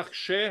מנצח,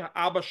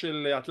 שאבא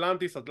של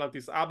אטלנטיס,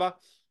 אטלנטיס אבא,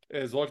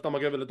 זורק את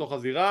המגבת לתוך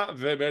הזירה,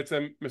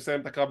 ובעצם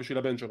מסיים את הקרב בשביל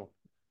הבן שלו.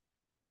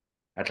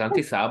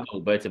 אטלנטיס האבא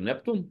הוא בעצם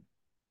נפטון?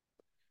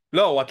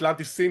 לא, הוא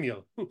אטלנטיס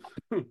סיניור.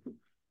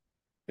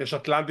 יש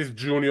אטלנטיס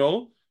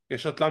ג'וניור,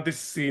 יש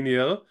אטלנטיס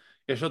סיניור,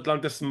 יש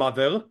אטלנטיס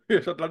מאדר,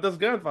 יש אטלנטיס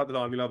גרנדפאדר,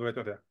 לא, אני לא באמת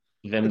יודע.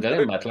 והם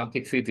גרים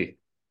באטלנטיק סיטי.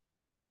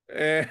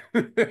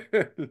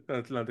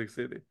 אטלנטיק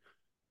סיטי.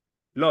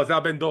 לא, זה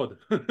הבן דוד.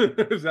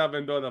 זה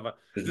הבן דוד אבל.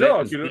 זה,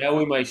 לא, זה כאילו,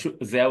 ההוא עם האישור,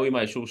 זה ההוא עם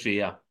האישור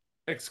שהייה.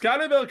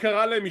 אקסקליבר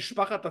קרא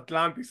למשפחת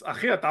אטלנטיס.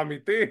 אחי, אתה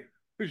אמיתי?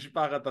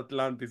 משפחת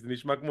אטלנטיס. זה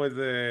נשמע כמו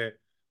איזה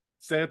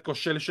סרט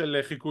כושל של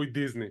חיקוי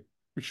דיסני. מה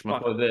משפחת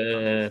קורה זה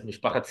אטלנטיס.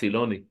 משפחת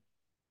סילוני.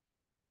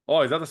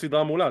 אוי, זאת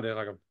הסדרה המעולה, דרך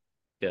אגב.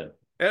 כן.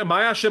 מה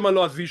היה השם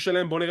הלועזי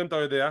שלהם? בוא נראה אם אתה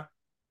יודע.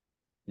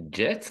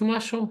 ג'טס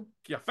משהו?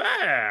 יפה,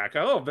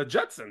 קרוב,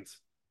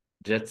 בג'טסנס.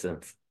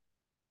 ג'טסנס.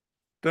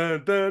 טן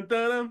טן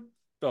טן.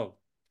 טוב.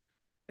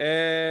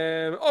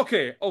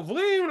 אוקיי,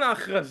 עוברים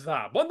להכרזה.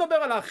 בוא נדבר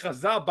על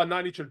ההכרזה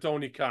הבנאלית של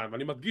טוני קאהן,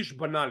 ואני מדגיש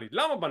בנאלית.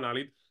 למה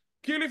בנאלית?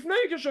 כי לפני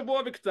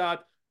כשבוע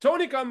וקצת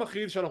טוני קאהן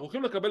מכריז שאנחנו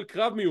הולכים לקבל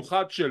קרב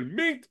מיוחד של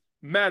מיט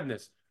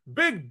מדנס,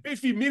 ביג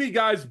ביפי מיני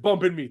גייז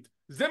בומפן מיט.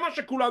 זה מה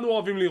שכולנו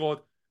אוהבים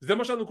לראות, זה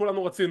מה שאנחנו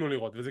כולנו רצינו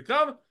לראות, וזה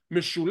קרב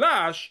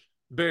משולש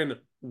בין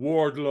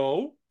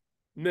וורדלו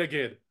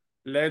נגד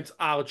לנס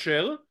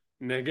ארצ'ר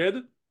נגד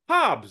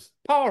האבס,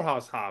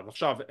 פאוורהאוס האב.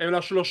 עכשיו, הם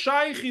השלושה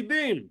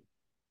היחידים,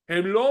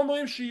 הם לא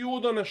אומרים שיהיו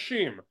עוד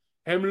אנשים,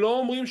 הם לא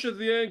אומרים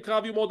שזה יהיה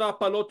קרב עם עוד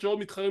ההפלות שעוד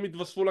מתחרים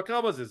יתווספו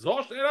לקרב הזה, זו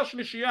השאלה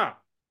השלישייה.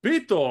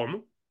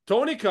 פתאום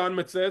טוני קאהן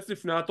מצייץ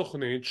לפני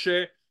התוכנית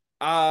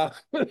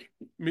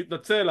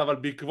מתנצל, אבל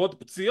בעקבות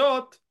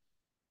פציעות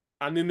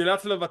אני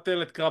נאלץ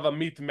לבטל את קרב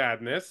המיט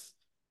מדנס.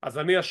 אז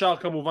אני ישר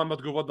כמובן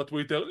בתגובות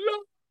בטוויטר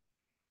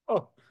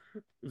לא,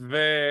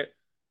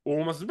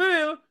 והוא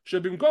מסביר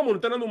שבמקום הוא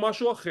נותן לנו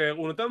משהו אחר,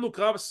 הוא נותן לנו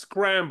קרב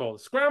סקרמבל.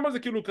 סקרמבל זה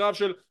כאילו קרב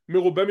של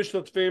מרובי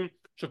משתתפים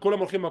שכולם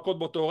הולכים מכות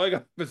באותו רגע,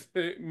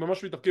 וזה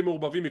ממש מתאפקים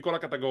מעורבבים מכל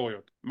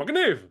הקטגוריות.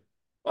 מגניב.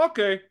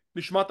 אוקיי,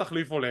 נשמע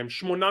תחליף הולם.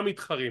 8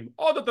 מתחרים,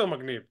 עוד יותר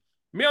מגניב.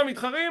 מי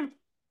המתחרים?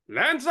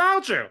 לנס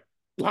ארצ'ר,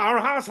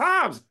 פאוורהאוס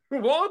האבס,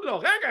 ועוד לא.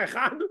 רגע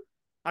אחד,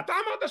 אתה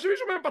אמרת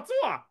שמישהו מהם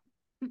פצוע.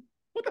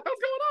 what the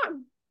hell's going on?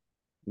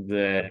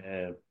 זה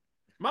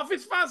מה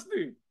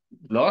פספסתי?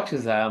 לא רק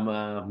שזה היה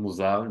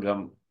מוזר,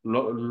 גם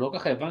לא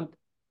ככה הבנתי.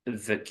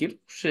 זה כאילו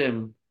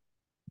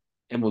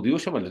הם הודיעו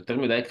שם על יותר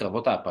מדי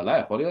קרבות העפלה,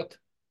 יכול להיות?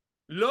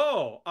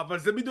 לא, אבל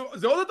זה בדיוק,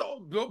 זה עוד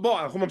יותר,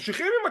 בוא, אנחנו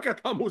ממשיכים עם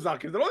הקטע המוזר,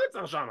 כי זה לא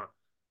נצטרך שמה.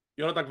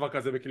 יונתן כבר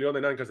כזה בכליון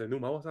עיניים כזה, נו,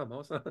 מה הוא עשה? מה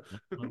הוא עשה?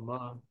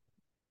 מה?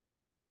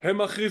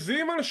 הם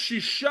מכריזים על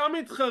 6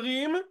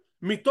 מתחרים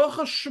מתוך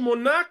ה8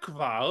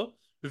 כבר,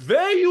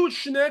 ויהיו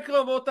 2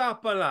 קרבות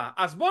העפלה.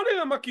 אז בואו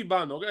נראה מה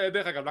קיבלנו.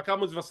 דרך אגב, לקרב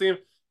מתווספים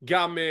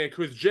גם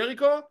קריס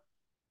ג'ריקו,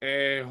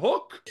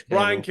 הוק, כן,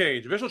 בריין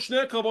קייג', ויש עוד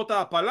 2 קרבות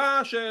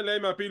העפלה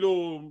שלהם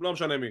אפילו לא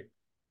משנה מי.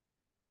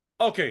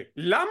 אוקיי,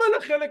 למה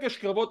לחלק יש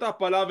קרבות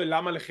העפלה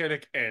ולמה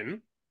לחלק אין?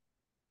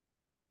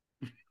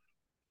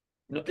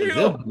 זהו,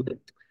 כאילו,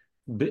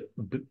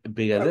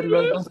 בגלל זה אני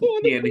לא לא הבנתי, יכול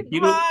כי אני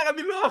כאילו, כבר,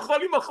 אני לא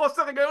יכול עם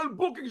החוסר היגיון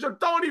בוקינג של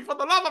טוני, for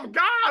the love of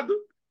God!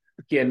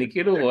 כי אני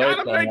כאילו You רואה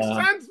gotta make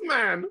sense,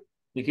 man!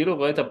 אני כאילו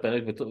רואה את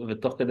הפרק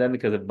ותוך כדי אני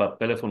כזה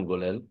בפלאפון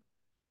גולל,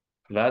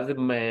 ואז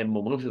הם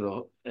אומרים שזה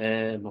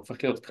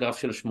הופך להיות קרב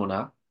של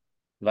 8,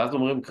 ואז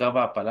אומרים קרב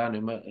ההפלה, אני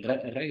אומר,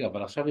 רגע,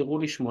 אבל עכשיו הראו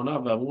לי 8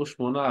 ואמרו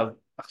 8, אז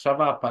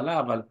עכשיו ההפלה,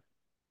 אבל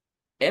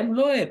הם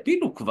לא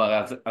העפילו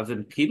כבר, אז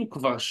הם כאילו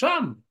כבר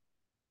שם.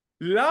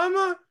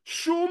 למה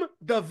שום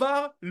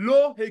דבר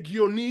לא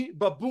הגיוני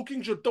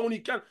בבוקינג של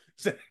טוני קאהן?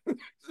 זה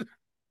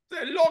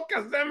לא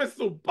כזה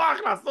מסובך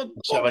לעשות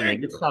עכשיו אני בוקינג.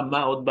 אגיד לך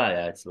מה עוד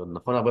בעיה אצלו,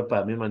 נכון הרבה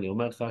פעמים אני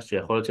אומר לך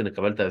שיכול להיות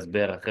שנקבל את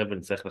ההסבר אחרי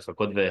ונצטרך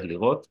לחכות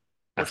ולראות,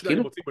 או אז שנייה, אני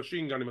כאילו, מוציא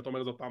בשינגן אם אתה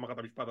אומר זאת פעם אחת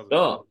המשפט הזה.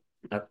 לא,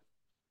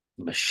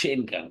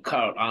 משינגן,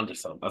 קארל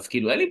אנדרסון, אז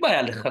כאילו אין לי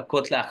בעיה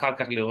לחכות לאחר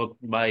כך לראות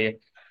מה יהיה,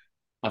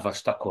 אבל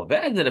כשאתה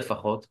קובע את זה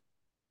לפחות,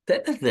 תן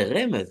איזה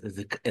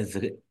רמז,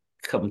 איזה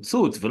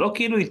קמצוץ, ולא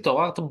כאילו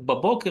התעוררת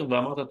בבוקר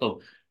ואמרת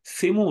טוב,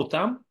 שימו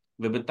אותם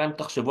ובינתיים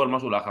תחשבו על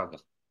משהו לאחר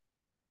כך.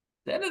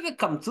 תן איזה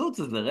קמצוץ,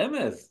 איזה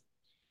רמז.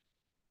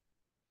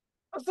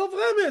 עזוב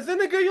רמז,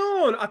 אין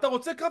היגיון. אתה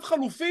רוצה קרב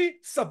חלופי?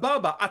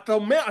 סבבה.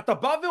 אתה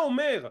בא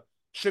ואומר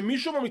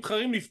שמישהו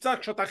מהמתחרים נפצע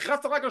כשאתה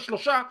הכרזת רק על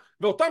שלושה,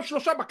 ואותם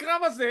שלושה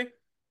בקרב הזה,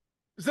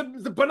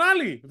 זה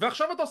בנאלי.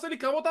 ועכשיו אתה עושה לי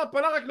קרבות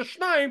ההפלה רק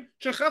לשניים,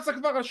 שהכרזת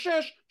כבר על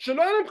שש,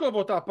 שלא היה להם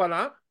קרבות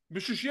ההפלה,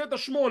 בשביל שיהיה את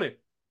השמונה.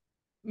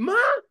 מה?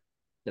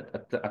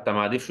 אתה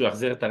מעדיף שהוא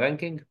יחזיר את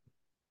הרנקינג?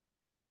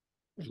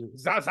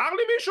 זה עזר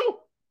לי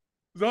מישהו?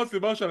 זו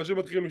הסיבה שאנשים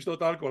מתחילים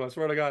לשתות אלכוהול, אני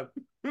שומע לגד.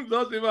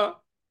 זו הסיבה.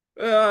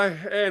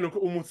 אין,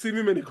 הוא מוציא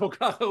ממני כל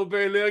כך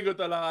הרבה אנרגיות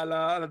על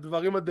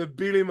הדברים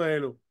הדבילים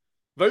האלו.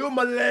 והיו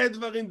מלא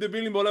דברים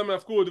דבילים בעולם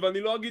ההפקות,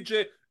 ואני לא אגיד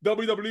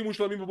ש-WWE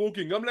מושלמים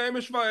בבוקינג, גם להם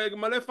יש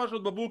מלא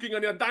פאשות בבוקינג,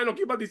 אני עדיין לא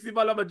קיבלתי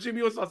סיבה למה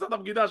ג'ימי אוסו עשה את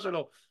הבגידה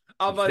שלו.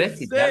 אבל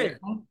זה תדע זה, לך,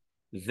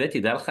 זה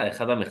תדע לך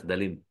אחד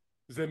המחדלים.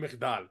 זה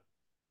מחדל.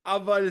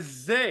 אבל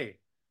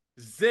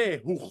זה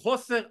הוא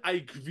חוסר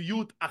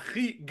העקביות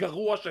הכי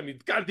גרוע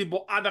שנתקלתי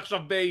בו עד עכשיו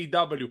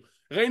ב-AEW.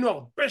 ראינו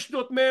הרבה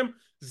שטויות מהם,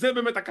 זה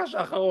באמת הקש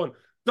האחרון.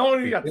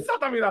 טוני, זה,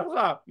 יצאת מדעתך.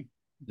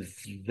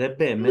 זה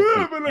באמת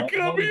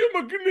ולקרב נכון. יהיה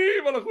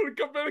מגניב, אנחנו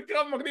נקבל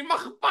קרב מגניב, מה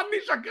אכפת לי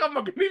שהקרב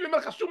מגניב אם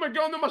אין לך שום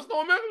היגיון במה שאתה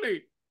אומר לי?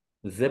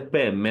 זה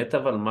באמת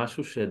אבל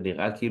משהו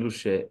שנראה כאילו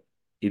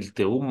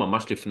שהילתרו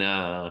ממש לפני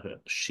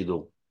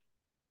השידור.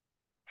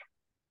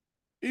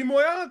 אם הוא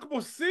היה רק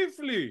מוסיף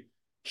לי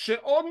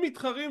שעוד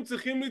מתחרים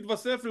צריכים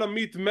להתווסף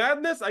למיט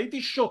מדנס,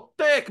 הייתי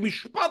שותק,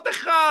 משפט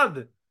אחד,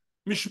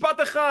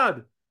 משפט אחד,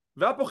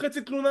 והיה פה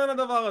חצי תלונה על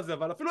הדבר הזה,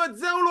 אבל אפילו את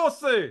זה הוא לא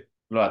עושה.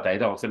 לא, אתה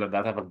היית רוצה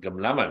לדעת אבל גם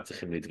למה הם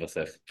צריכים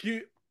להתווסף. כי,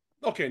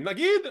 אוקיי,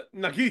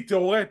 נגיד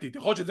תיאורטית,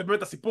 יכול להיות שזה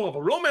באמת הסיפור, אבל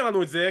הוא לא אומר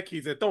לנו את זה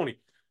כי זה טוני.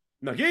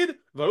 נגיד,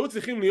 והיו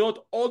צריכים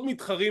להיות עוד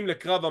מתחרים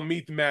לקרב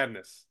המיט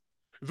מדנס,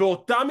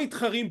 ואותם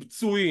מתחרים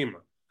פצועים,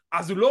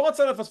 אז הוא לא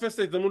רצה לפספס את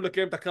ההזדמנות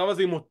לקיים את הקרב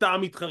הזה עם אותם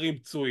מתחרים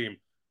פצועים.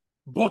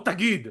 בוא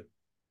תגיד,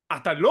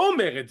 אתה לא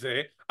אומר את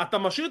זה, אתה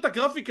משאיר את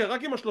הגרפיקה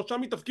רק עם השלושה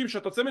מתאבקים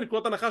שאתה יוצא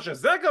מנקודת הנחה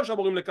שזה הקרב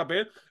שאמורים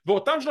לקבל,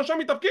 ואותם שלושה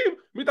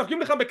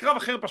מתאבקים לך בקרב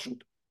אחר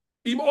פשוט,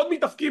 עם עוד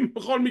מתאבקים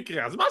בכל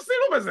מקרה, אז מה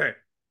עשינו בזה?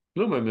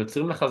 כלום, הם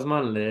יוצרים לך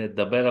זמן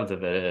לדבר על זה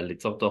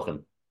וליצור תוכן.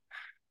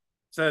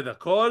 בסדר,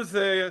 כל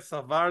זה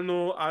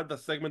סבלנו עד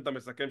הסגמנט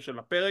המסכם של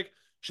הפרק,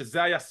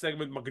 שזה היה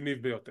סגמנט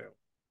מגניב ביותר.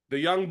 The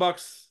Young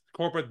Bucks,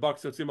 Corporate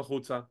Bucks יוצאים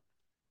החוצה,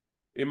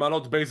 עם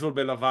מעלות בייסבול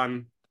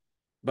בלבן,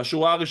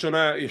 בשורה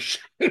הראשונה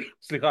יש,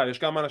 סליחה, יש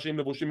כמה אנשים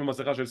לבושים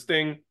במסכה של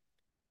סטינג,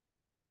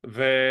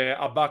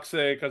 והבקס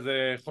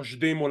כזה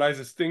חושדים אולי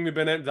זה סטינג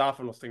מביניהם, זה אף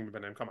פעם לא סטינג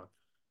מביניהם, כמה.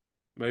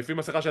 מעיפים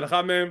מסכה של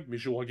אחד מהם,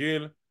 מישהו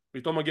רגיל,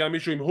 פתאום מגיע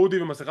מישהו עם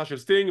הודי ומסכה של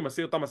סטינג,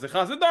 מסיר את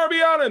המסכה, זה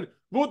דרבי אלן,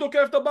 והוא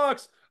תוקף את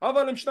הבקס,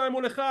 אבל הם שניים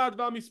מול אחד,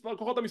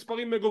 וכוחות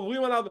המספרים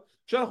גוברים עליו,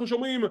 שאנחנו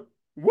שומעים,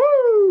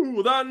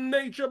 וואו, the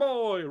nature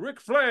boy, ריק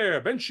פלר,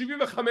 בן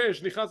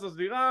 75, נכנס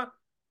לסדירה,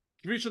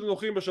 כפי שאתם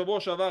זוכרים בשבוע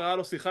שעבר היה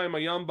לו שיחה עם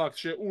היאמבקס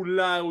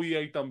שאולי הוא יהיה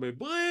איתם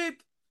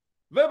בברית,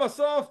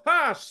 ובסוף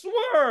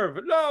סוורב,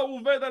 לא, הוא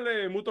עובד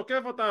עליהם, הוא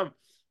תוקף אותם,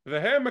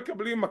 והם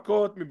מקבלים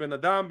מכות מבן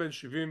אדם בן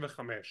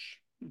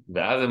 75.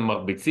 ואז הם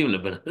מרביצים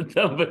לבן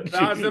אדם בן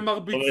ואז הם 75.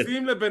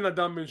 מרביצים לבן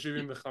אדם בן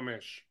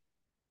 75.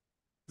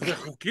 זה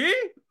חוקי?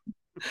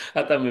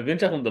 אתה מבין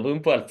שאנחנו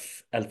מדברים פה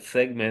על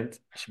סגמנט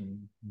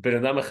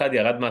שבן אדם אחד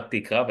ירד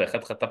מהתקרה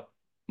ואחד חטף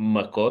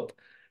מכות,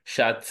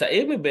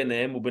 שהצעיר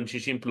מביניהם הוא בן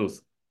 60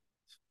 פלוס.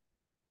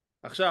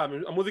 עכשיו,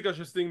 המוזיקה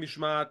של סטינג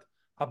נשמעת,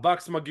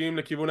 הבקס מגיעים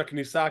לכיוון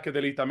הכניסה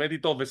כדי להתעמת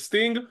איתו,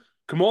 וסטינג,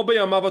 כמו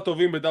בימיו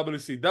הטובים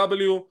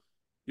ב-WCW,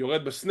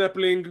 יורד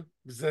בסנפלינג,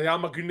 זה היה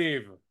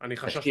מגניב. אני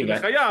חששתי תקשיב,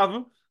 לחייו,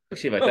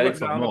 תקשיב, הייתה לי אבל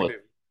זה היה צמרמורת.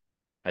 מגניב.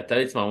 הייתה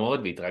לי צמרמורת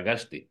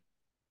והתרגשתי.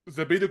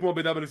 זה בדיוק כמו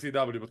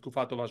ב-WCW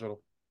בתקופה הטובה שלו.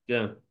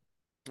 כן.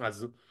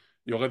 אז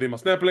יורד עם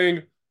הסנפלינג,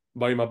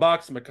 בא עם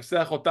הבקס,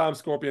 מכסח אותם,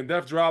 סקורפיון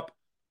דף דראפ,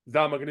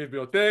 זה המגניב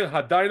ביותר,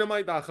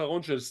 הדיינמייט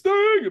האחרון של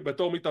סטינג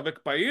בתור מתאבק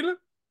פעיל,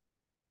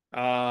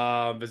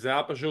 וזה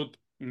היה פשוט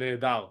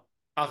נהדר,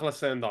 אחלה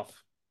סנד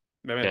אוף,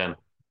 באמת. כן,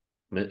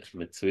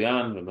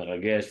 מצוין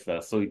ומרגש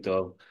ועשוי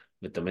טוב,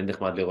 ותמיד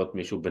נחמד לראות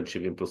מישהו בן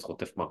 70 פלוס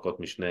חוטף מכות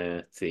משני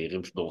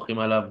צעירים שדורכים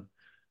עליו.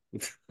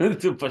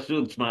 זה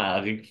פשוט, שמע,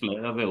 הריק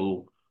פלר הזה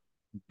הוא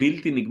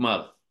בלתי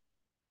נגמר.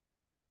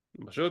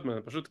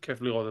 פשוט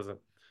כיף לראות את זה.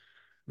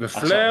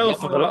 עכשיו,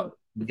 ופלר,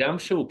 גם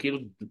שהוא כאילו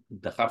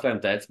דחף להם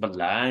את האצבע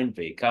לעין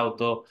והיכה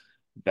אותו,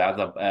 ואז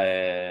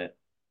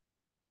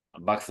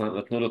הבאקס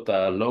נתנו לו את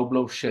הלואו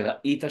בלואו,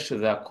 שראית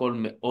שזה הכל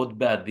מאוד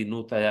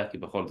בעדינות היה, כי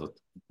בכל זאת,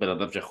 בן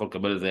אדם שיכול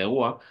לקבל איזה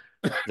אירוע,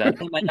 זה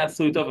עדיין היה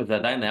עשוי טוב וזה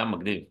עדיין היה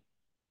מגניב.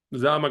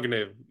 זה היה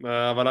מגניב,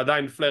 אבל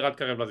עדיין פלר אל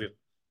תקרב לזיר.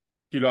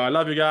 כאילו, I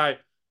love you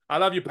guy, I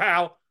love you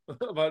pal,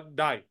 אבל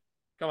די,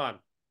 come on.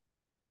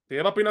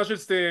 תהיה בפינה של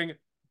סטינג,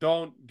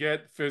 don't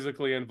get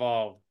physically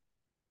involved.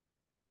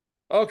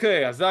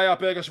 אוקיי, אז זה היה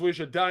הפרק השבועי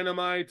של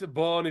דיינמייט,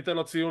 בואו ניתן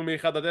לו ציון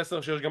מ-1 עד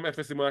 10 שיש גם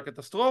 0 אם הוא היה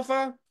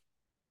קטסטרופה.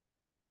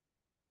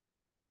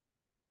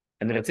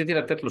 אני רציתי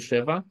לתת לו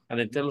 7,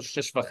 אני אתן לו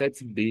 6.5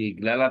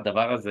 בגלל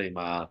הדבר הזה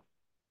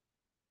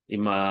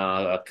עם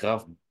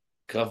הקרב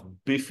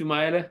ביפים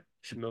האלה,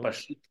 נו.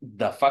 שפשוט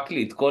דפק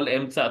לי את כל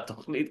אמצע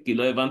התוכנית, כי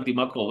לא הבנתי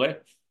מה קורה.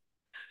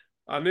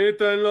 אני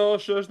אתן לו 6.14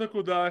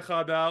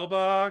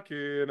 כי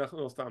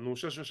אנחנו, לא סתם, נו,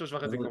 6 אז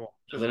וחצי כמוהו.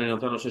 אז אני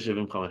נותן לו 6.75.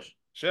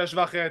 6.5,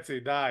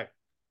 די.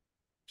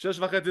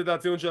 6.5 זה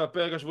הציון של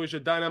הפרק השבועי של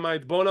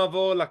דיינמייט. בואו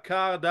נעבור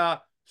לקארד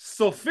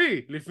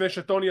הסופי לפני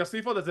שטוני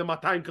יוסיף עוד איזה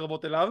 200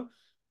 קרבות אליו.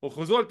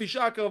 הוכרזו על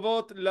 9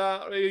 קרבות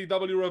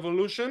ל-AEW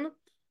Revolution.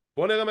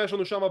 בואו נראה מה יש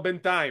לנו שם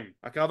בינתיים.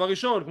 הקרב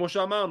הראשון, כמו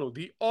שאמרנו,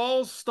 The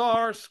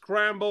All-Star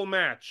Scramble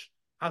Match.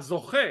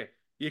 הזוכה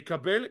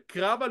יקבל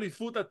קרב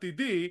אליפות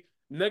עתידי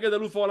נגד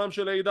אלוף העולם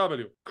של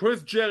A.E.W.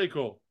 קריס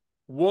ג'ריקו,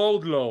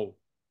 וורדלו,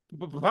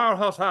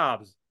 פאוורהאוס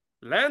האבס,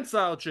 לנס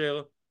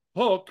ארצ'ר,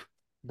 הוק,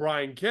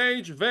 בריין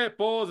קייג',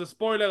 ופה זה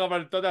ספוילר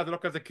אבל אתה יודע זה לא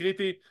כזה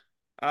קריטי,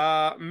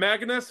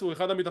 מגנס הוא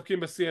אחד המתאבקים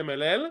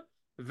ב-CMLL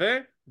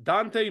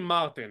ודנטי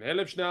מרטין,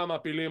 אלה שני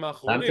המעפילים דנטר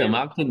האחרונים.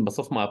 מרטין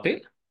בסוף מעפיל?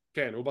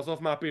 כן, הוא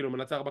בסוף מעפיל, הוא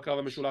מנצח בקרב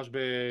המשולש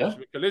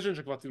כן? בקליז'ן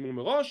שכבר צילמו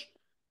מראש.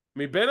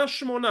 מבין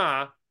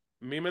השמונה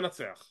מי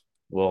מנצח?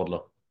 וורד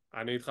לא.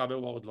 אני איתך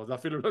בוורדלו, זה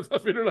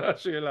אפילו לא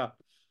השאלה.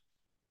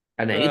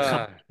 אני אגיד לך,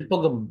 אה, יש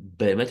פה גם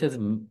באמת איזה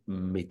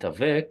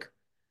מתאבק,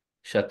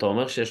 שאתה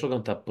אומר שיש לו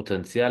גם את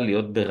הפוטנציאל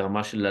להיות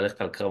ברמה של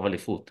ללכת על קרב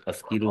אליפות,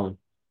 אז כאילו,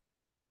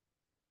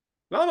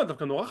 למה?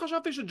 דווקא נורא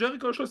חשבתי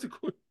שג'ריקו יש לו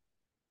סיכוי.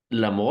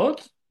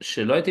 למרות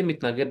שלא הייתי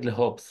מתנגד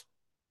להופס.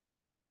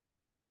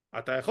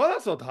 אתה יכול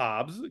לעשות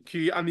האבס,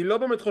 כי אני לא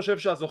באמת חושב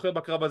שהזוכה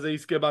בקרב הזה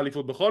יזכה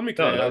באליפות בכל לא,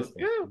 מקרה, לא אז יזכה.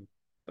 כן,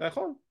 אתה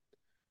יכול.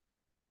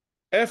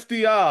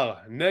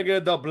 FTR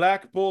נגד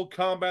ה-Blackpool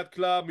Combat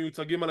Club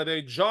מיוצגים על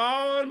ידי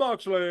ג'ון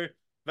מוקסלי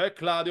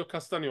וקלאודיו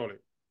קסטניולי.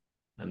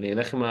 אני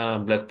אלך עם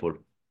הבלקפול.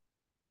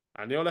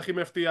 אני הולך עם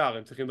FTR,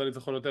 הם צריכים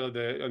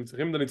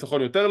את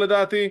הניצחון יותר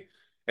לדעתי,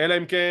 אלא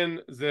אם כן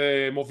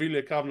זה מוביל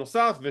לקרב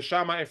נוסף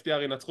ושם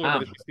FTR ינצחו עם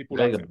איזושהי רגע,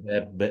 סטיפולציה.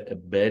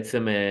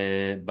 בעצם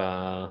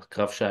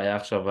בקרב שהיה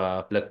עכשיו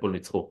הבלקפול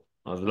ניצחו,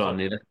 אז לא, נכון,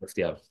 אני אלך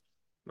בסטיאב.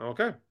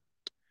 אוקיי.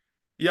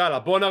 יאללה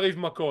בוא נריב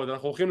מכות,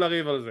 אנחנו הולכים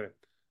לריב על זה.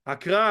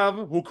 הקרב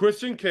הוא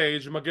קריסטיאן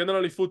קייג' מגן על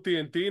אליפות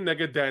TNT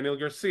נגד דניאל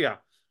גרסיה.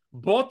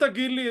 בוא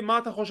תגיד לי מה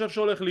אתה חושב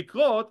שהולך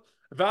לקרות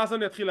ואז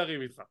אני אתחיל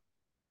לריב איתך.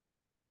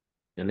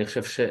 אני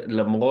חושב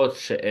שלמרות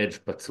שאדג'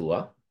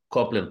 פצוע,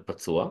 קופלנד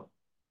פצוע,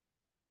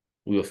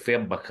 הוא יופיע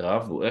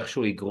בקרב, הוא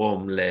איכשהו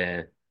יגרום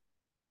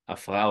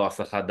להפרעה או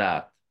הסחת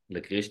דעת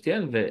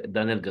לקריסטיאן,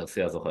 ודניאל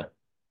גרסיה זוכה.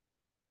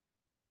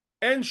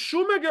 אין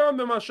שום היגיון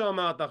במה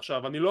שאמרת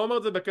עכשיו, אני לא אומר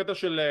את זה בקטע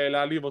של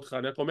להעליב אותך,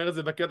 אני רק אומר את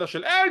זה בקטע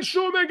של אין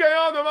שום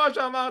היגיון במה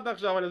שאמרת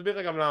עכשיו, אני אסביר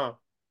לך גם למה.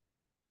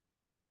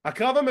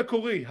 הקרב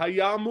המקורי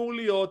היה אמור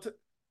להיות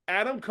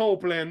אדם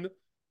קופלנד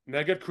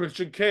נגד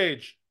קריסטיאן קייג'.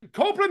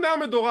 קופלנד היה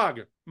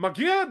מדורג,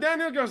 מגיע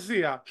דניאל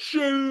גרסיה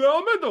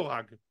שלא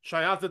מדורג,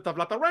 שהיה אז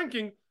לטבלת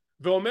הרנקינג,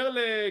 ואומר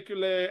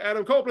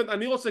לאדם קופלנד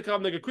אני רוצה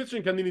קרב נגד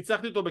קריסטיאן כי אני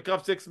ניצחתי אותו בקרב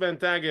סיקס מן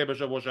טאג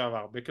בשבוע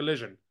שעבר,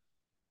 בקליז'ן,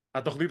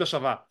 התוכנית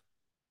השווה.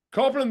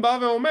 קופלנד בא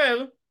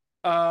ואומר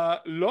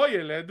לא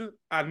ילד,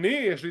 אני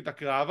יש לי את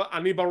הקרב,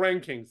 אני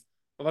ברנקינגס,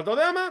 אבל אתה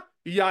יודע מה?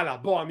 יאללה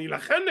בוא אני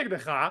אלחם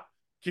נגדך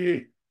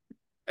כי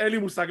אין לי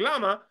מושג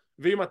למה,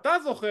 ואם אתה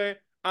זוכה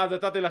אז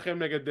אתה תלחם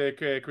נגד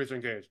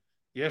קריסטיאן קייג'.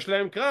 יש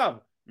להם קרב,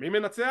 מי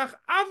מנצח?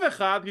 אף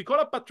אחד, כי כל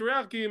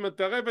הפטריארכי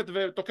מתערבת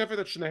ותוקפת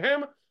את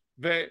שניהם,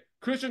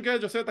 וקריסטיאן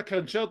קייג' עושה את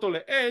הקרנצ'רטו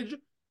לאדג'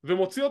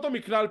 ומוציא אותו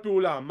מכלל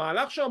פעולה,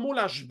 מהלך שאמור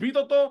להשבית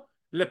אותו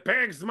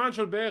לפרק זמן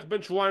של בערך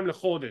בין שבועיים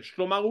לחודש,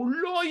 כלומר הוא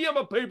לא יהיה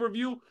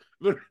בפייפריוויו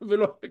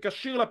ולא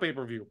כשיר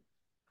לפייפריוויו.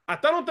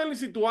 אתה נותן לי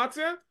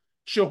סיטואציה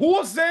שהוא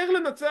עוזר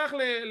לנצח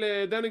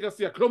לדני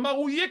גרסיה, כלומר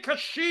הוא יהיה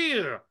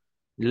כשיר.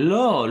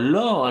 לא,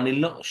 לא, אני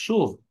לא,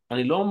 שוב,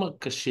 אני לא אומר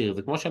כשיר,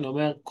 זה כמו שאני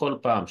אומר כל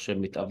פעם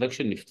שמתאבק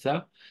שנפצע,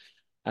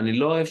 אני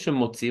לא אוהב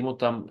שמוציאים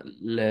אותם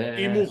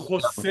אם הוא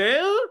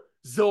חוסר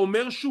זה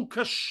אומר שהוא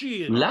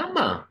כשיר,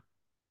 למה?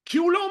 כי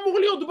הוא לא אמור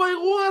להיות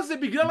באירוע הזה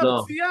בגלל לא,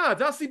 הפציעה,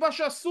 זה הסיבה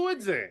שעשו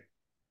את זה,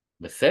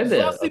 זו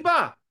בסדר,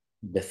 הסיבה.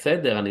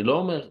 בסדר, אני לא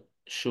אומר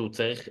שהוא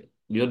צריך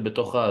להיות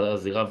בתוך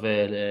הזירה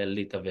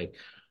ולהתאבק.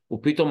 הוא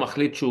פתאום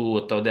מחליט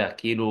שהוא, אתה יודע,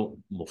 כאילו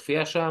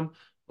מופיע שם,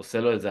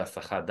 עושה לו איזה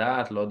הסחת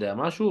דעת, לא יודע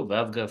משהו,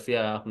 ואז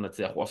גרסיה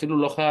מנצח. הוא אפילו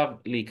לא חייב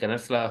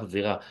להיכנס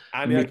לזירה.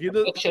 אני אגיד,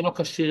 מתאבק שלא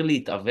כשיר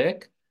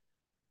להתאבק,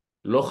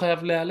 לא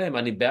חייב להיעלם.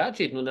 אני בעד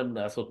שייתנו להם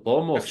לעשות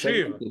פרומו,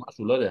 תקשיב, סגמנט,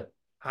 משהו, לא יודע.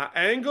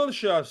 האנגל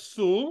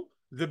שעשו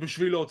זה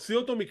בשביל להוציא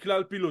אותו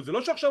מכלל פעילות. זה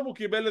לא שעכשיו הוא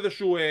קיבל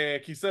איזשהו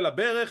כיסא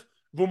לברך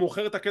והוא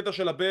מוכר את הקטע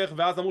של הברך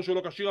ואז אמרו שהוא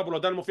לא כשיר אבל הוא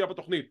עדיין מופיע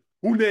בתוכנית.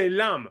 הוא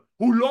נעלם,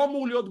 הוא לא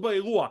אמור להיות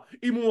באירוע.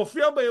 אם הוא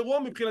מופיע באירוע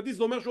מבחינתי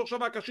זה אומר שהוא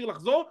עכשיו היה כשיר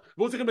לחזור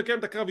והוא צריך לקיים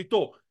את הקרב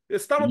איתו.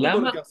 סתם נתנו דוני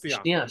למה?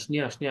 גרסיה.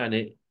 שנייה,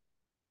 אני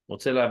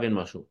רוצה להבין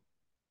משהו.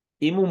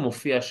 אם הוא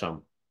מופיע שם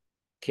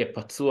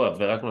כפצוע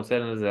ורק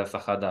נותן לזה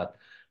הסחת דעת,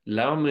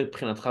 למה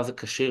מבחינתך זה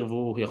כשיר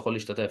והוא יכול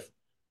להשתתף?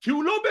 כי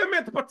הוא לא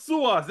באמת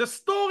פצוע, זה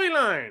סטורי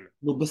ליין.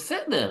 נו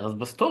בסדר, אז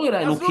בסטורי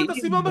ליין הוא אז לא את כאילו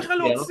הסיבה בכלל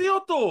מופיע, לא? להוציא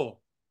אותו.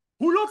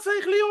 הוא לא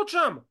צריך להיות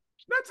שם.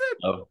 That's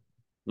it. טוב,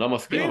 לא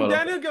מסכים ואם אבל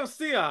אוקיי. דניאל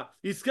גרסיה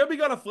יזכה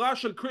בגלל הפרעה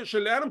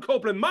של אדם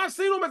קופלנד, מה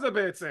עשינו בזה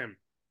בעצם?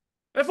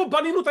 איפה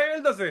בנינו את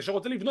הילד הזה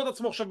שרוצה לבנות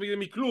עצמו עכשיו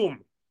מכלום?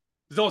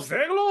 זה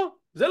עוזר לו?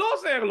 זה לא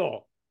עוזר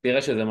לו.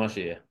 תראה שזה מה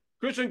שיהיה.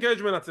 קריסטיאן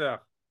קייג' מנצח.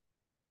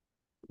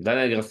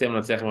 דניאל גרסיה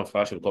מנצח עם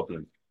הפרעה של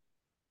קופלנד.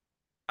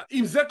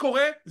 אם זה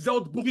קורה, זה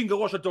עוד בוקינג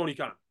גרוע של טוני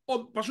קאהן.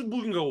 עוד פשוט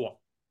בוקינג גרוע.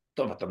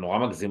 טוב, אתה נורא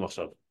מגזים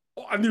עכשיו.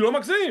 אני לא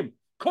מגזים.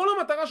 כל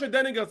המטרה של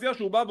דניאל גרסיה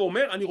שהוא בא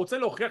ואומר אני רוצה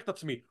להוכיח את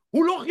עצמי.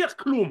 הוא לא הוכיח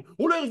כלום,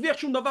 הוא לא הרוויח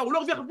שום דבר, הוא לא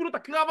הרוויח אפילו את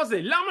הקרב הזה.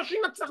 למה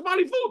שינצח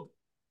באליפות?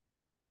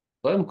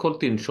 קודם כל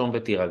תנשום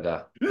ותירגע.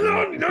 אני לא,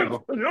 מאמין שלא.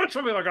 אני לא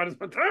שומר רגע, אני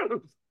ספטר.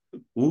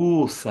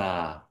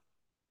 אוסה.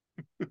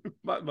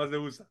 מה זה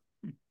עושה?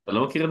 אתה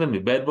לא מכיר את זה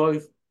מבד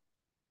בויז?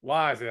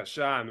 וואי, זה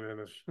ישן.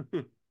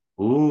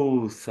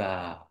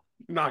 אוסה.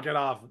 knock it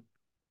off.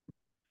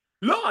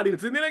 לא, אני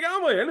רציני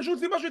לגמרי, אין לי שום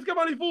סיבה שיזכה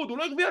באליפות, הוא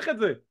לא הרוויח את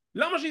זה.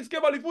 למה שיזכה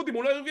באליפות אם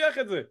הוא לא הרוויח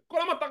את זה?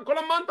 כל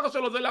המנטרה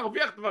שלו זה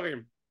להרוויח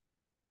דברים.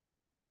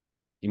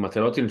 אם אתה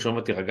לא תנשום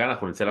ותירגע,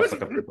 אנחנו נצא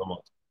להפסקת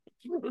פרסומות.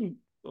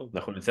 טוב,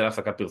 אנחנו נצא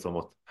להפסקת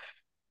פרסומות.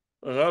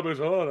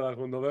 ראשון,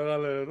 אנחנו נדבר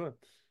על זה.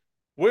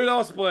 וויל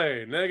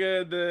אוספריי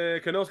נגד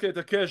קנוסקי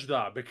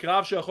טקשדה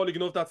בקרב שיכול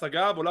לגנוב את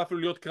ההצגה ואולי אפילו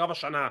להיות קרב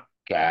השנה.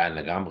 כן,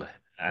 לגמרי.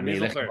 מי אני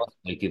אלך זוכה? עם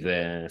אוספרי כי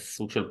זה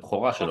סוג של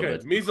בכורה שלו אוקיי,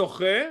 בעצם. מי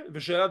זוכה?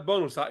 ושאלת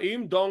בונוס,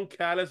 האם דון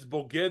קאלס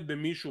בוגד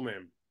במישהו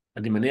מהם?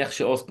 אני מניח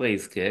שאוספרי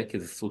יזכה, כי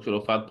זה סוג של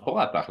הופעת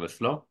בכורה,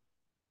 תכלס, לא?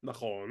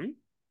 נכון.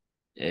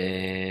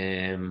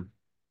 אמ,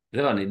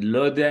 זהו, אני לא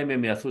יודע אם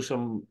הם יעשו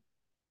שם,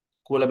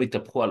 כולם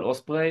יתהפכו על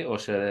אוספרי, או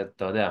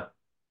שאתה יודע,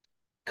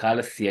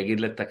 קאלס יגיד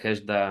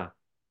לטקשדה,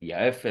 יא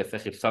אפס,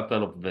 איך הפסדת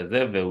לו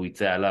וזה, והוא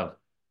יצא עליו.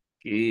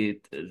 כי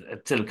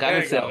אצל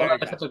קאלס זה רגע, יכול רגע.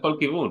 ללכת לכל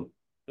כיוון.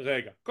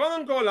 רגע,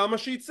 קודם כל למה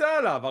שיצא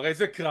עליו? הרי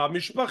זה קרב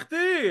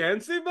משפחתי, אין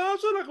סיבה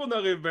שאנחנו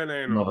נריב נו,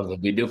 בינינו. אבל זה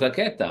בדיוק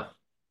הקטע.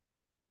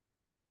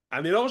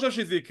 אני לא חושב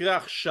שזה יקרה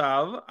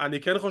עכשיו,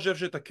 אני כן חושב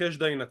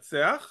שטקשדה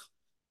ינצח,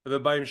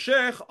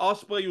 ובהמשך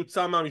אוספרי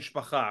יוצא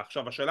מהמשפחה.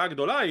 עכשיו השאלה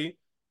הגדולה היא,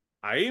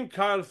 האם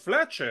קייל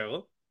פלצ'ר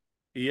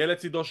יהיה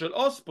לצידו של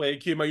אוספרי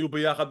כי הם היו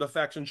ביחד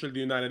בפאקשן של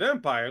The United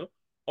Empire,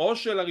 או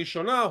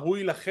שלראשונה הוא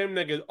יילחם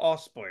נגד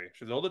אוספרי,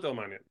 שזה עוד יותר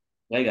מעניין.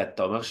 רגע,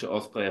 אתה אומר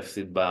שאוספרי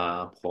יפסיד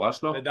בבכורה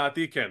שלו,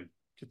 לדעתי כן,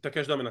 כי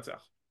טקשדה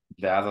מנצח.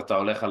 ואז אתה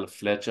הולך על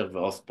פלצ'ר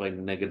ואוספרי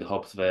נגד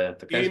הופס אם,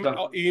 וטקשדה?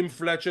 אם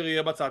פלצ'ר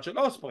יהיה בצד של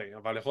אוספרי,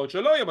 אבל יכול להיות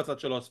שלא יהיה בצד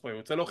של אוספרי, הוא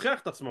רוצה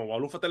להוכיח את עצמו, הוא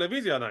אלוף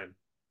הטלוויזיה עדיין.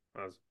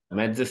 אז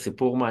באמת זה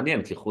סיפור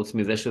מעניין, כי חוץ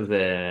מזה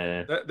שזה...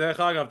 דרך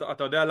אגב,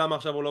 אתה יודע למה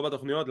עכשיו הוא לא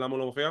בתוכניות? למה הוא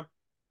לא מופיע?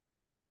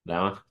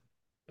 למה?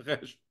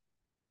 רש.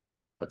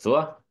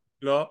 פצוע?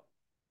 לא,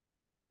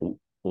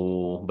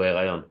 הוא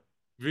בהיריון.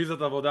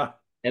 ויזת עבודה.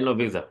 אין לו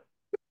ויזה.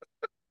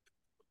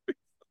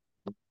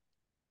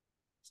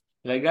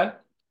 רגע.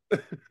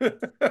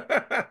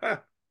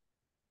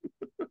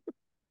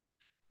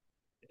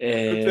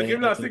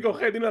 צריכים אה, להשיג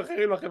עורכי דין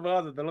אחרים לחברה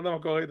הזאת, אני לא יודע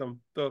מה קורה איתם.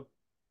 טוב,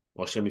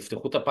 או שהם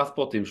יפתחו את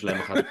הפספורטים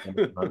שלהם אחת לכמה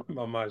זמן.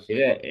 ממש.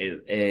 תראה,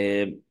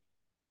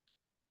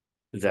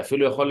 זה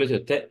אפילו יכול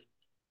להיות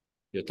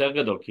יותר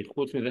גדול, כי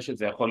חוץ מזה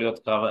שזה יכול להיות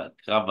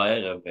קרב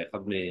הערב באחד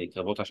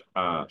מקרבות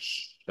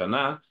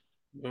השנה,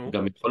 נו,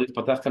 גם יכול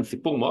להתפתח כאן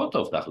סיפור מאוד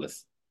טוב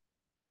תכלס.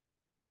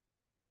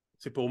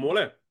 סיפור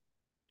מעולה.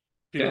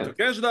 כאילו כן.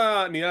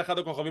 טקשדה נהיה אחד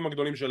הכוכבים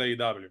הגדולים של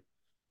A.E.W.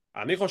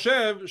 אני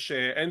חושב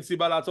שאין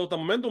סיבה לעצור את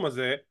המומנטום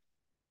הזה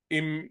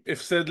עם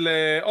הפסד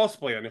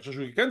לאוספרי. אני חושב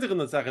שהוא כן צריך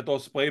לנצח את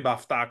אוספרי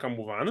בהפתעה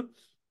כמובן,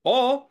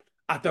 או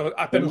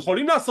אתם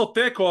יכולים לעשות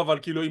תיקו, אבל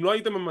כאילו אם לא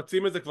הייתם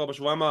ממצים את זה כבר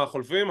בשבועיים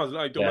החולפים אז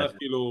הייתי אומר כן. לך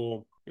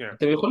כאילו yeah.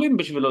 אתם יכולים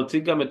בשביל להוציא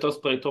גם את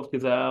אוספרי טוב, כי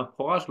זה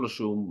הבכורה שלו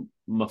שהוא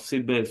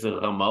מפסיד באיזה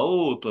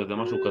רמאות או איזה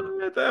משהו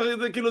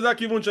כזה. כאילו זה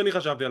הכיוון שאני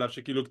חשבתי עליו,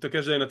 שכאילו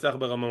טקשדה ינצח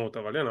ברמאות,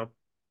 אבל יאללה.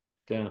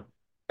 כן.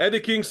 אדי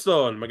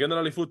קינגסטון מגן על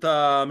אליפות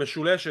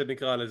המשולשת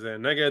נקרא לזה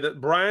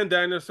נגד בריאן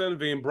דניאלסון,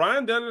 ואם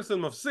בריאן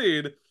דניאלסון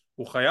מפסיד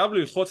הוא חייב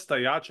ללחוץ את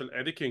היד של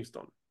אדי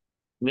קינגסטון.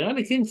 נראה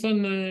לי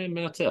קינסון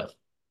מנצח.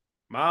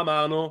 מה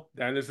אמרנו?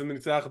 דניאלסון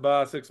ניצח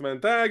בסיקס מן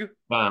טאג,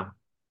 פעם.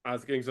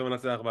 אז קינגסטון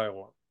מנצח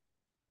באירוע.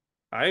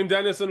 האם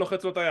דניאלסון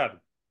לוחץ לו את היד?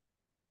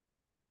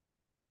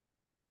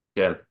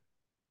 כן.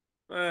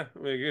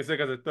 זה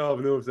כזה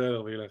טוב נו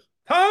בסדר וילך.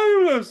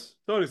 טיימלס!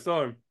 טוני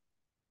סטורם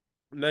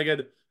נגד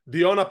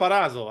דיונה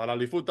פרזו על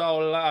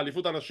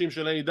אליפות הנשים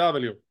של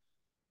A.E.W.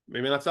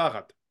 מי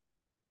מנצחת?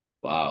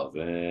 וואו,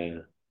 זה...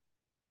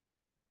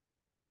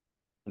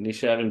 אני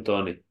אשאר עם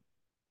טוני.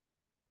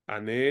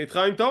 אני איתך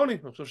עם טוני,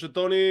 אני חושב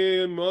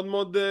שטוני מאוד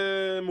מאוד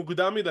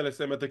מוקדם מדי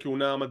לסיים את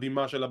הכהונה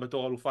המדהימה שלה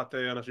בתור אלופת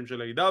אנשים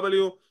של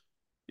A.W.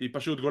 היא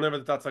פשוט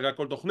גונבת את ההצגה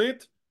כל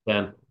תוכנית,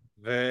 כן.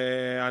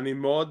 ואני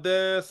מאוד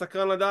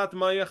סקרן לדעת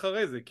מה יהיה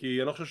אחרי זה, כי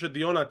אני לא חושב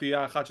שדיונה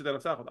תהיה האחת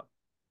שתנצח אותה.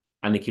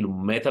 אני כאילו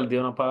מת על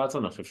דיונה פרצו,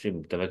 אני חושב שהיא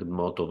מתאבקת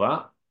מאוד טובה,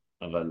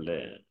 אבל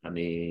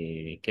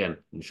אני, כן,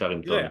 נשאר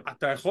עם תראה, טוני.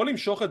 אתה יכול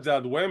למשוך את זה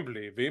עד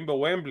ומבלי, ואם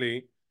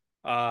בוומבלי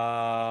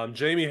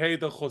ג'יימי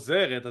הייטר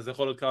חוזרת, אז זה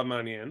יכול להיות קרב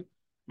מעניין.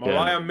 כן.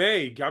 מריה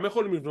מיי גם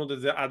יכולים לבנות את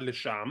זה עד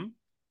לשם.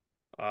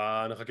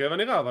 נחכה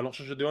ונראה, אבל אני לא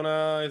חושב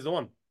שדיונה is the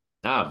one.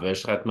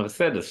 ויש לך את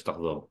מרסדס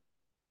שתחזור.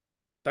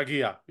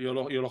 תגיע,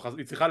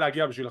 היא צריכה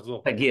להגיע בשביל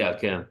לחזור. תגיע,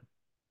 כן.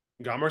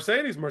 גם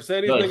מרסדיס לא,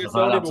 היא נגד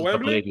חזרה טוני לארצות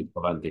בוומבלי, הברית,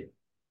 התכוונתי.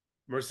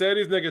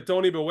 מרסדיס נגד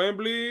טוני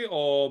בוומבלי,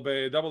 או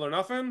בדאבל או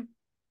נאפן,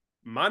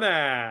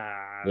 מאנה,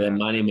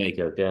 ומאני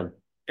מייקר, כן.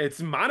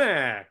 it's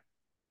money.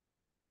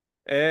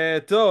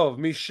 טוב,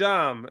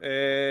 משם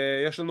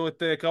יש לנו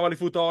את קרב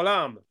אליפות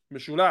העולם,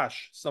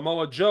 משולש,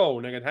 סמואה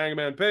ג'ו נגד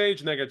הנגמן פייג'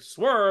 נגד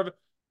סוורב,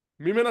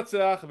 מי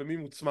מנצח ומי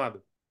מוצמד?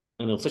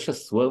 אני רוצה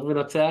שסוורב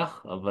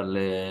ינצח, אבל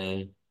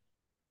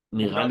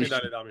נראה מוקדם לי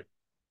מדי לדעמי.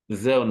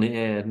 זהו,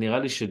 נראה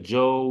לי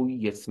שג'ו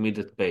יצמיד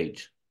את פייג'.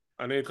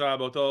 אני איתך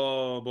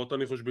באותו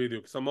ניחוש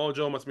בדיוק. סמואה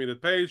ג'ו מצמיד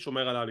את פייג',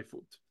 שומר על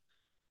האליפות.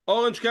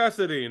 אורנג'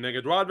 קאסידי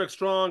נגד רודריק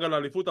סטרונג על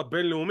האליפות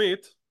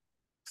הבינלאומית.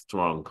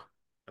 סטרונג.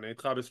 אני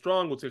איתך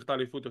בסטרונג, הוא צריך את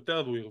האליפות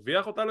יותר והוא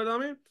הרוויח אותה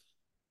לדעמי.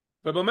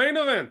 ובמיין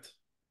איבנט,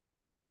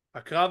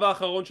 הקרב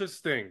האחרון של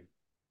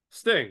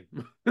סטינג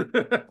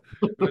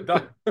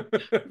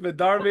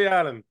ודרבי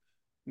אלן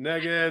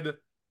נגד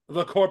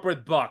The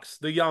Corporate Bucks,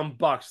 The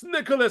Young Bucks,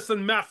 Nicholas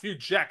and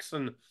Matthew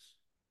Jackson,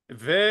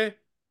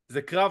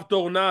 וזה קרב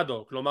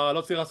טורנדו, כלומר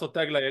לא צריך לעשות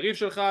טאג ליריב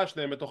שלך,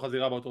 שניהם בתוך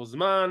הזירה באותו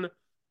זמן,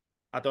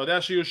 אתה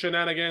יודע שיהיו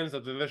שננגנס,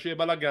 אתה יודע שיהיה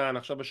בלאגן.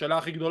 עכשיו השאלה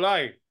הכי גדולה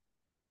היא,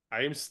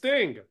 האם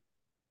סטינג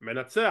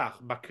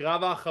מנצח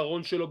בקרב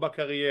האחרון שלו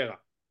בקריירה?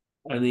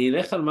 אני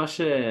אלך על מה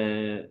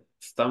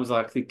שסתם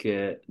זרקתי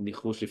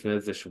כניחוש לפני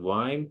איזה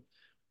שבועיים.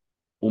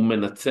 הוא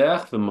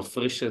מנצח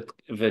ומפריש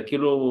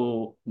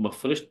וכאילו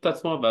מפריש את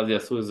עצמו, ואז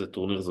יעשו איזה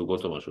טורניר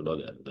זוגות או משהו, לא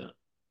יודע, לא יודע.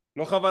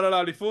 לא חבל על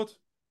האליפות?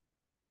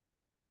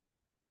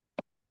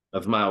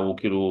 אז מה, הוא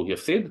כאילו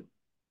יפסיד?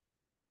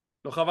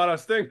 לא חבל על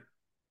סטינג?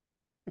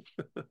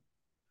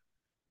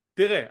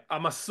 תראה,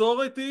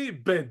 המסורת היא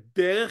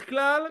בדרך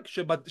כלל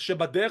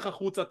שבדרך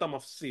החוצה אתה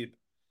מפסיד,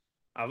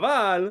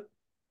 אבל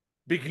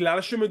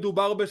בגלל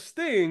שמדובר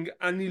בסטינג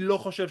אני לא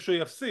חושב שהוא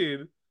יפסיד,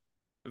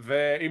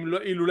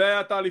 ואילולא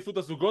הייתה אליפות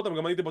הזוגות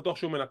גם הייתי בטוח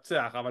שהוא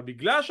מנצח, אבל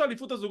בגלל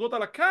שאליפות הזוגות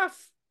על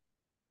הכף,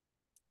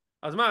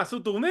 אז מה, עשו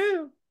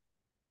טורניר?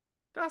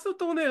 תעשו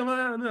טורניר,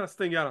 מה,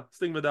 סטינג, יאללה,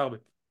 סטינג ודרבי.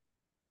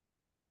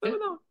 סטינג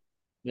כן, ודרבי.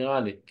 נראה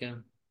לי, כן.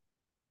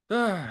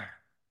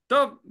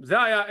 טוב,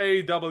 זה היה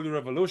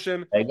AEW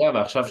Revolution. רגע,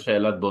 ועכשיו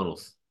שאלת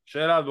בונוס.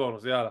 שאלת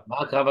בונוס, יאללה. מה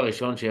הקרב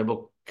הראשון שיהיה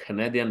בו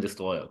קנדיאן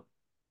דיסטרויר?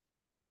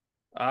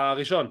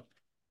 הראשון,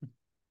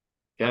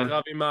 כן?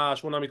 הקרב עם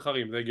השמונה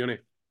מתחרים, זה הגיוני.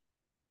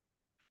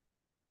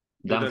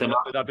 דנטה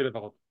מרטין? לדעתי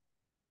לפחות.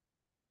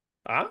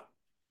 אה?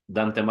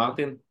 דנטה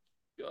מרטין?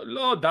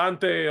 לא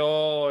דנטה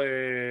או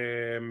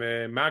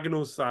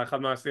מגנוס,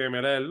 אחד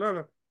מה-CMLL, לא,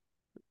 לא,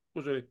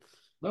 חוש שלי.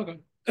 אוקיי.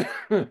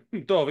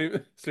 טוב,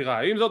 סליחה,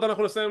 עם זאת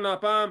אנחנו נסיים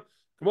להפעם.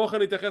 כמו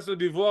כן נתייחס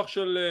לדיווח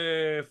של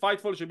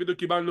פייטפול שבדיוק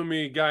קיבלנו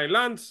מגיא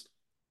לנץ.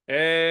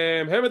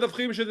 הם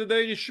מדווחים שזה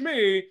די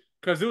רשמי,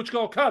 קזוצ'קה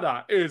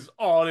אוקדה is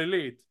all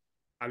elite.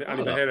 אני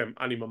וואלה. בהלם,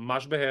 אני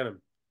ממש בהלם.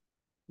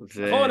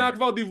 זה... נכון, היה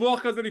כבר דיווח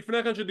כזה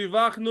לפני כן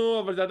שדיווחנו,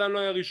 אבל זה עדיין לא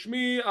היה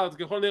רשמי, אז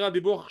ככל נראה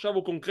הדיווח עכשיו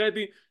הוא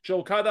קונקרטי,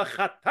 שאוקדה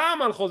חתם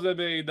על חוזה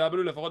ב-AEW,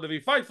 לפחות לפי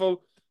פייטפול,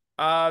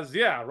 אז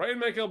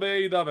ריינמקר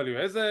ב-AEW,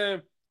 איזה...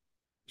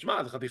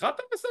 שמע, זה חתיכת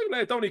הישג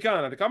לטוני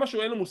קאהן, כמה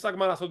שהוא אין לו מושג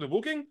מה לעשות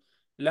בבוקינג,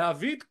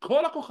 להביא את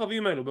כל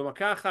הכוכבים האלו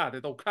במכה אחת,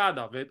 את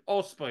אוקדה ואת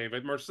אוספרי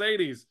ואת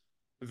מרסיידיס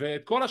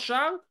ואת כל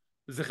השאר,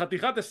 זה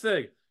חתיכת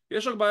הישג.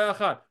 יש רק בעיה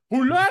אחת,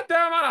 הוא לא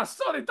יודע מה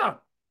לעשות איתם.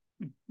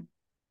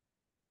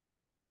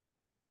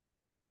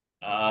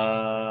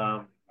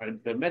 אני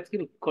באמת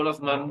כאילו כל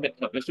הזמן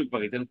מקווה שהוא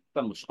כבר ייתן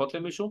קצת מושכות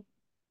למישהו.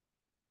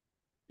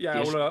 כי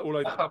יש הוא לא כל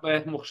ייתן. כך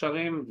הרבה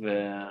מוכשרים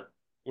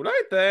הוא לא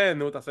ייתן,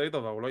 נו תעשה לי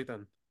טובה, הוא לא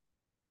ייתן.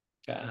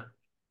 כן.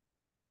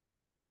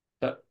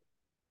 טוב.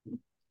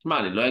 תשמע,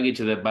 אני לא אגיד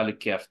שזה בא לי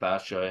כהפתעה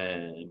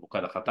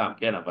שמוקד החתם,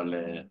 כן, אבל...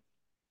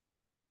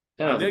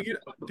 כן, זה אני אגיד,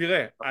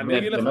 תראה, אני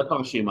אגיד לך, באמת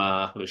מרשים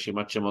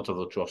הרשימת שמות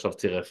הזאת שהוא עכשיו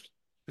צירף.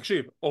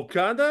 תקשיב,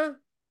 אוקדה,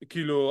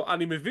 כאילו,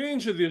 אני מבין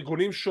שזה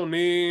ארגונים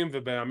שונים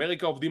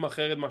ובאמריקה עובדים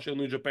אחרת מאשר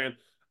ניו ג'פן,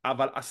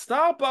 אבל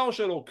הסטאר פאור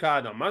של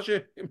אוקדה,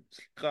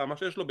 סליחה, מה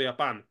שיש לו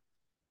ביפן,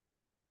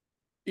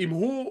 אם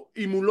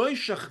הוא לא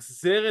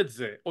ישחזר את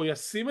זה או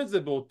ישים את זה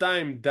באותה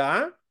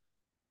עמדה,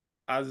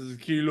 אז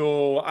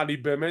כאילו אני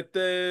באמת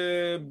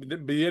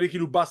יהיה לי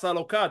כאילו באסה על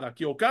אוקדה,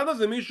 כי אוקדה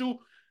זה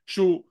מישהו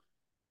שהוא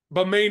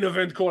במיין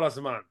איבנט כל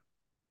הזמן,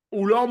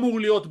 הוא לא אמור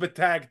להיות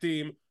בטאג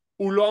טים,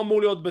 הוא לא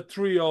אמור להיות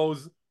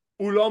בטריוז,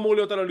 הוא לא אמור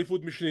להיות על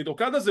אליפות משנית.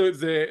 אוקדה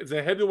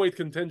זה heavyweight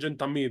contingent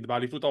תמיד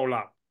באליפות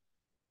העולם,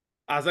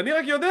 אז אני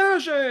רק יודע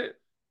ש...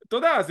 אתה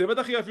יודע, זה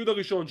בטח יהיה הפיוד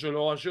הראשון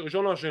שלו,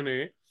 הראשון או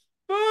השני,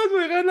 ואז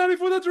הוא ירד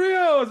לאליפות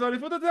הטריוס,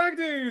 ואליפות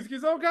הטאקטימס, כי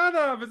זה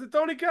אוקדה, וזה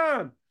טוני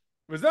קאהן.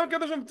 וזה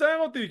הקטע שמצער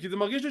אותי, כי זה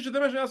מרגיש לי שזה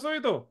מה שיעשו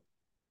איתו.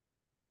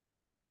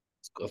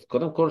 אז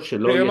קודם כל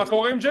שלא תראה יהיה, מה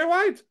קורה עם ג'יי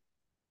ווייט.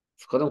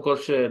 אז קודם כל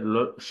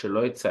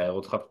שלא יצער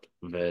אותך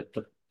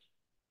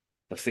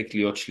ותפסיק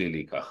להיות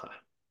שלילי ככה.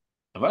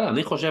 אבל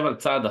אני חושב על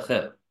צעד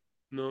אחר.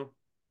 נו.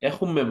 איך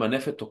הוא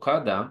ממנף את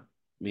אוקדה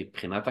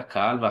מבחינת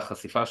הקהל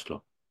והחשיפה שלו.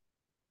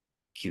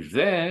 כי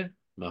זה...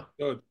 מה?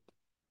 טוב.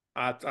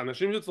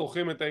 האנשים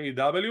שצורכים את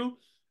ה-AEW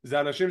זה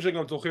אנשים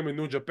שגם צורכים את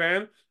ניו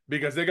ג'פן,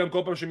 בגלל זה גם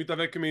כל פעם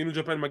שמתאבק מניו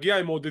ג'פן מגיע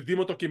הם מעודדים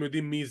אותו כי הם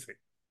יודעים מי זה.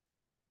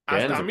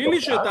 אז כן, זה תאמין טוב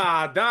לי שאת קהל.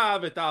 האהדה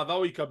ואת האהבה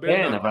הוא יקבל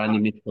כן, אבל מהקהל. אני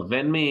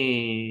מתכוון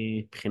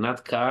מבחינת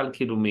קהל,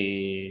 כאילו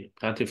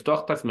מבחינת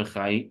לפתוח את עצמך,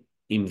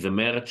 אם זה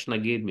מרץ'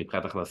 נגיד,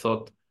 מבחינת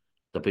הכנסות,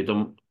 אתה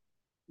פתאום...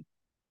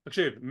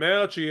 תקשיב,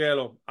 מרץ שיהיה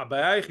לו,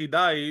 הבעיה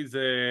היחידה היא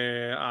זה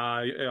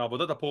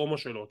עבודת הפרומו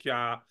שלו, כי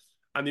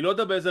אני לא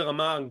יודע באיזה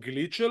רמה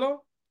האנגלית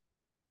שלו,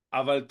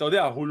 אבל אתה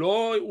יודע, הוא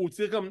לא, הוא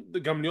צריך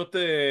גם להיות,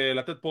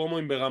 לתת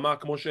פרומואים ברמה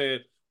כמו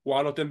שהוא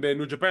היה נותן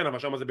בניו ג'פן, אבל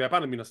שם זה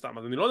ביפן מן הסתם,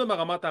 אז אני לא יודע מה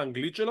רמת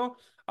האנגלית שלו,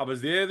 אבל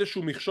זה יהיה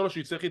איזשהו מכשול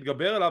שיצטרך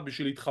להתגבר עליו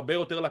בשביל להתחבר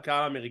יותר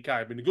לקהל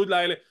האמריקאי, בניגוד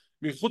לאלה,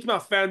 חוץ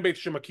מהפן בייס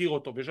שמכיר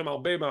אותו, ויש שם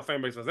הרבה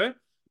מהפן בייס הזה,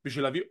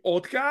 בשביל להביא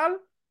עוד קהל,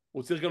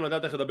 הוא צריך גם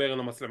לדעת איך לדבר עם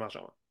המצלמה שם.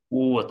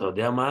 אתה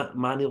יודע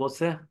מה אני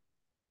רוצה?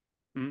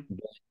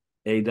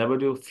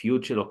 AW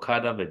פיוד של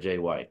אוקדה וג'יי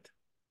ווייט.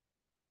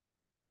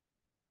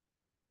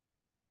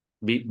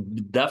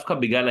 דווקא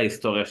בגלל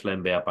ההיסטוריה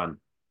שלהם ביפן.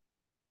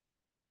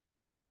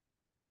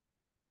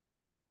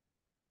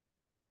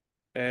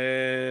 אמ,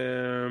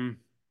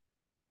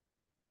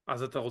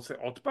 אז אתה רוצה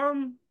עוד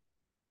פעם?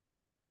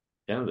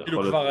 כן, זה כאילו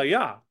יכול להיות. כבר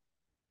היה.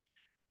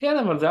 כן,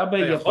 אבל זה היה אתה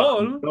ביפן,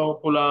 יכול, לא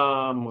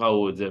כולם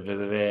ראו את זה,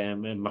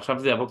 ועכשיו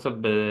זה יבוא קצת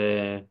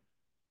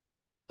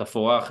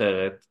בתפאורה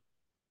אחרת,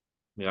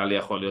 נראה לי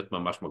יכול להיות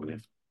ממש מגניב,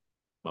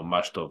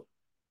 ממש טוב.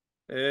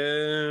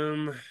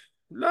 אמ,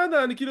 לא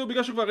יודע, אני כאילו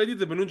בגלל שכבר ראיתי את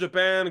זה בניו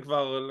ג'פן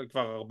כבר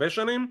הרבה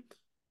שנים,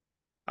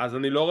 אז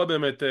אני לא רואה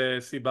באמת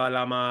סיבה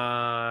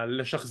למה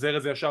לשחזר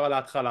את זה ישר על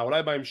ההתחלה,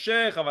 אולי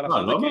בהמשך, אבל לא, אחרי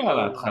אני זה לא אומר על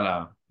כאילו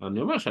ההתחלה,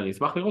 אני אומר שאני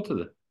אשמח לראות את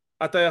זה.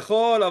 אתה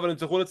יכול, אבל הם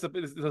צריכו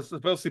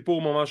לספר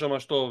סיפור ממש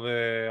ממש טוב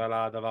על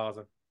הדבר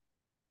הזה.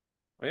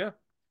 היה.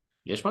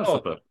 יש מה טוב,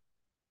 לספר.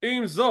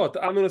 עם זאת,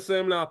 אנו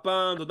נסיים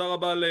להפעם, תודה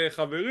רבה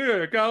לחברי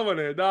היקר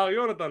ונהדר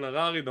יונתן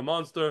הררי, דה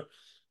מונסטר,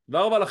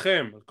 תודה רבה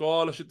לכם, על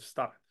כל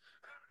סתם.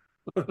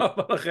 תודה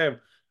רבה לכם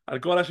על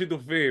כל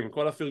השיתופים,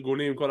 כל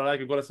הפרגונים, כל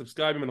הלייקים, כל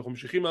הסאבסקרייבים. אנחנו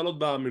ממשיכים לעלות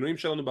במנויים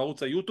שלנו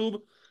בערוץ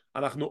היוטיוב,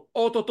 אנחנו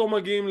אוטוטו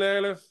מגיעים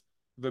ל1,000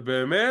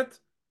 ובאמת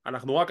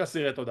אנחנו רק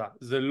אסירי תודה,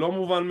 זה לא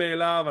מובן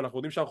מאליו, אנחנו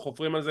יודעים שאנחנו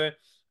חופרים על זה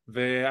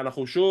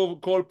ואנחנו שוב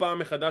כל פעם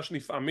מחדש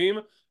נפעמים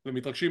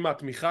ומתרגשים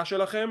מהתמיכה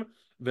שלכם,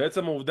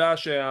 ועצם העובדה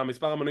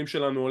שהמספר המנויים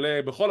שלנו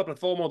עולה בכל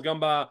הפלטפורמות, גם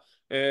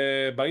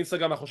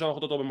באינסטגרם אנחנו עכשיו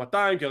אנחנו אותו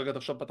ב-200 כי רגע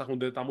עכשיו פתחנו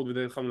את העמוד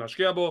והתחלנו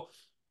להשקיע בו,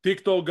 טיק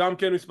טוק גם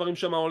כן מספרים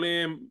שם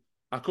עולים,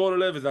 הכל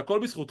עולה וזה הכל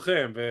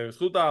בזכותכם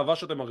ובזכות האהבה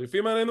שאתם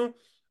מרעיפים עלינו,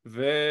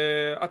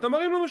 ואתם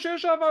מראים לנו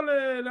שיש אהבה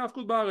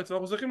להאבקות בארץ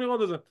ואנחנו שמחים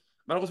לראות את זה,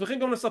 ואנחנו שמחים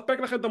גם לספק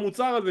לכם את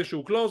המוצר הזה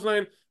שהוא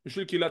קלוזליין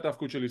בשביל קהילת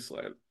ההאבקות של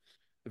ישראל.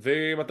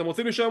 ואם אתם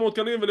רוצים להישאר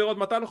מעודכנים ולראות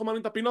מתי אנחנו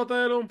מעלים את הפינות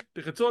האלו,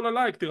 תחצו על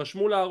הלייק,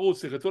 תירשמו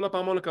לערוץ, תחצו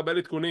לפעמון לקבל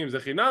עדכונים, זה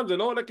חינם, זה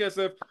לא עולה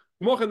כסף.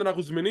 כמו כן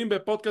אנחנו זמינים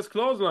בפודקאסט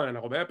קלוזליין,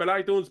 אנחנו באפל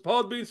אייטונס,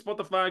 פודבין,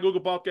 ספוטיפיי, גוגל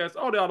פודקאסט,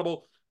 אודיאבל,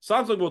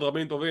 סמסונג ועוד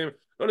רבים טובים.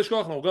 לא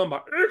לשכוח, אנחנו גם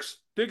ב-X,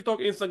 טיק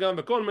טוק, אינסטגרם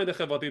וכל מדיה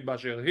חברתית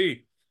באשר היא.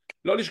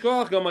 לא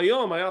לשכוח, גם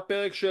היום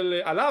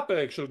עלה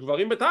פרק של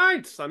גברים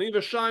בטייץ, אני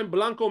ושיים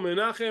בלנקו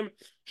מנחם,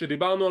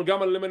 שדיברנו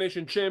גם על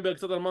Elimination Chamber,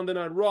 קצת על Monday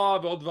Night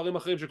Raw ועוד דברים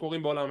אחרים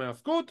שקורים בעולם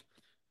ההאבקות,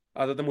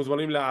 אז אתם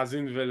מוזמנים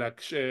להאזין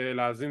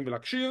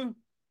ולהקשיב,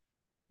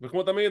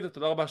 וכמו תמיד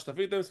תודה רבה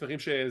שצפיתם, שמחים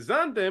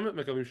שהאזנתם,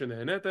 מקווים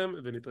שנהנתם,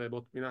 ונתראה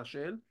בעוד פינה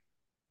של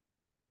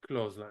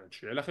קלוזליין,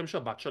 שיהיה לכם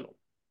שבת שלום.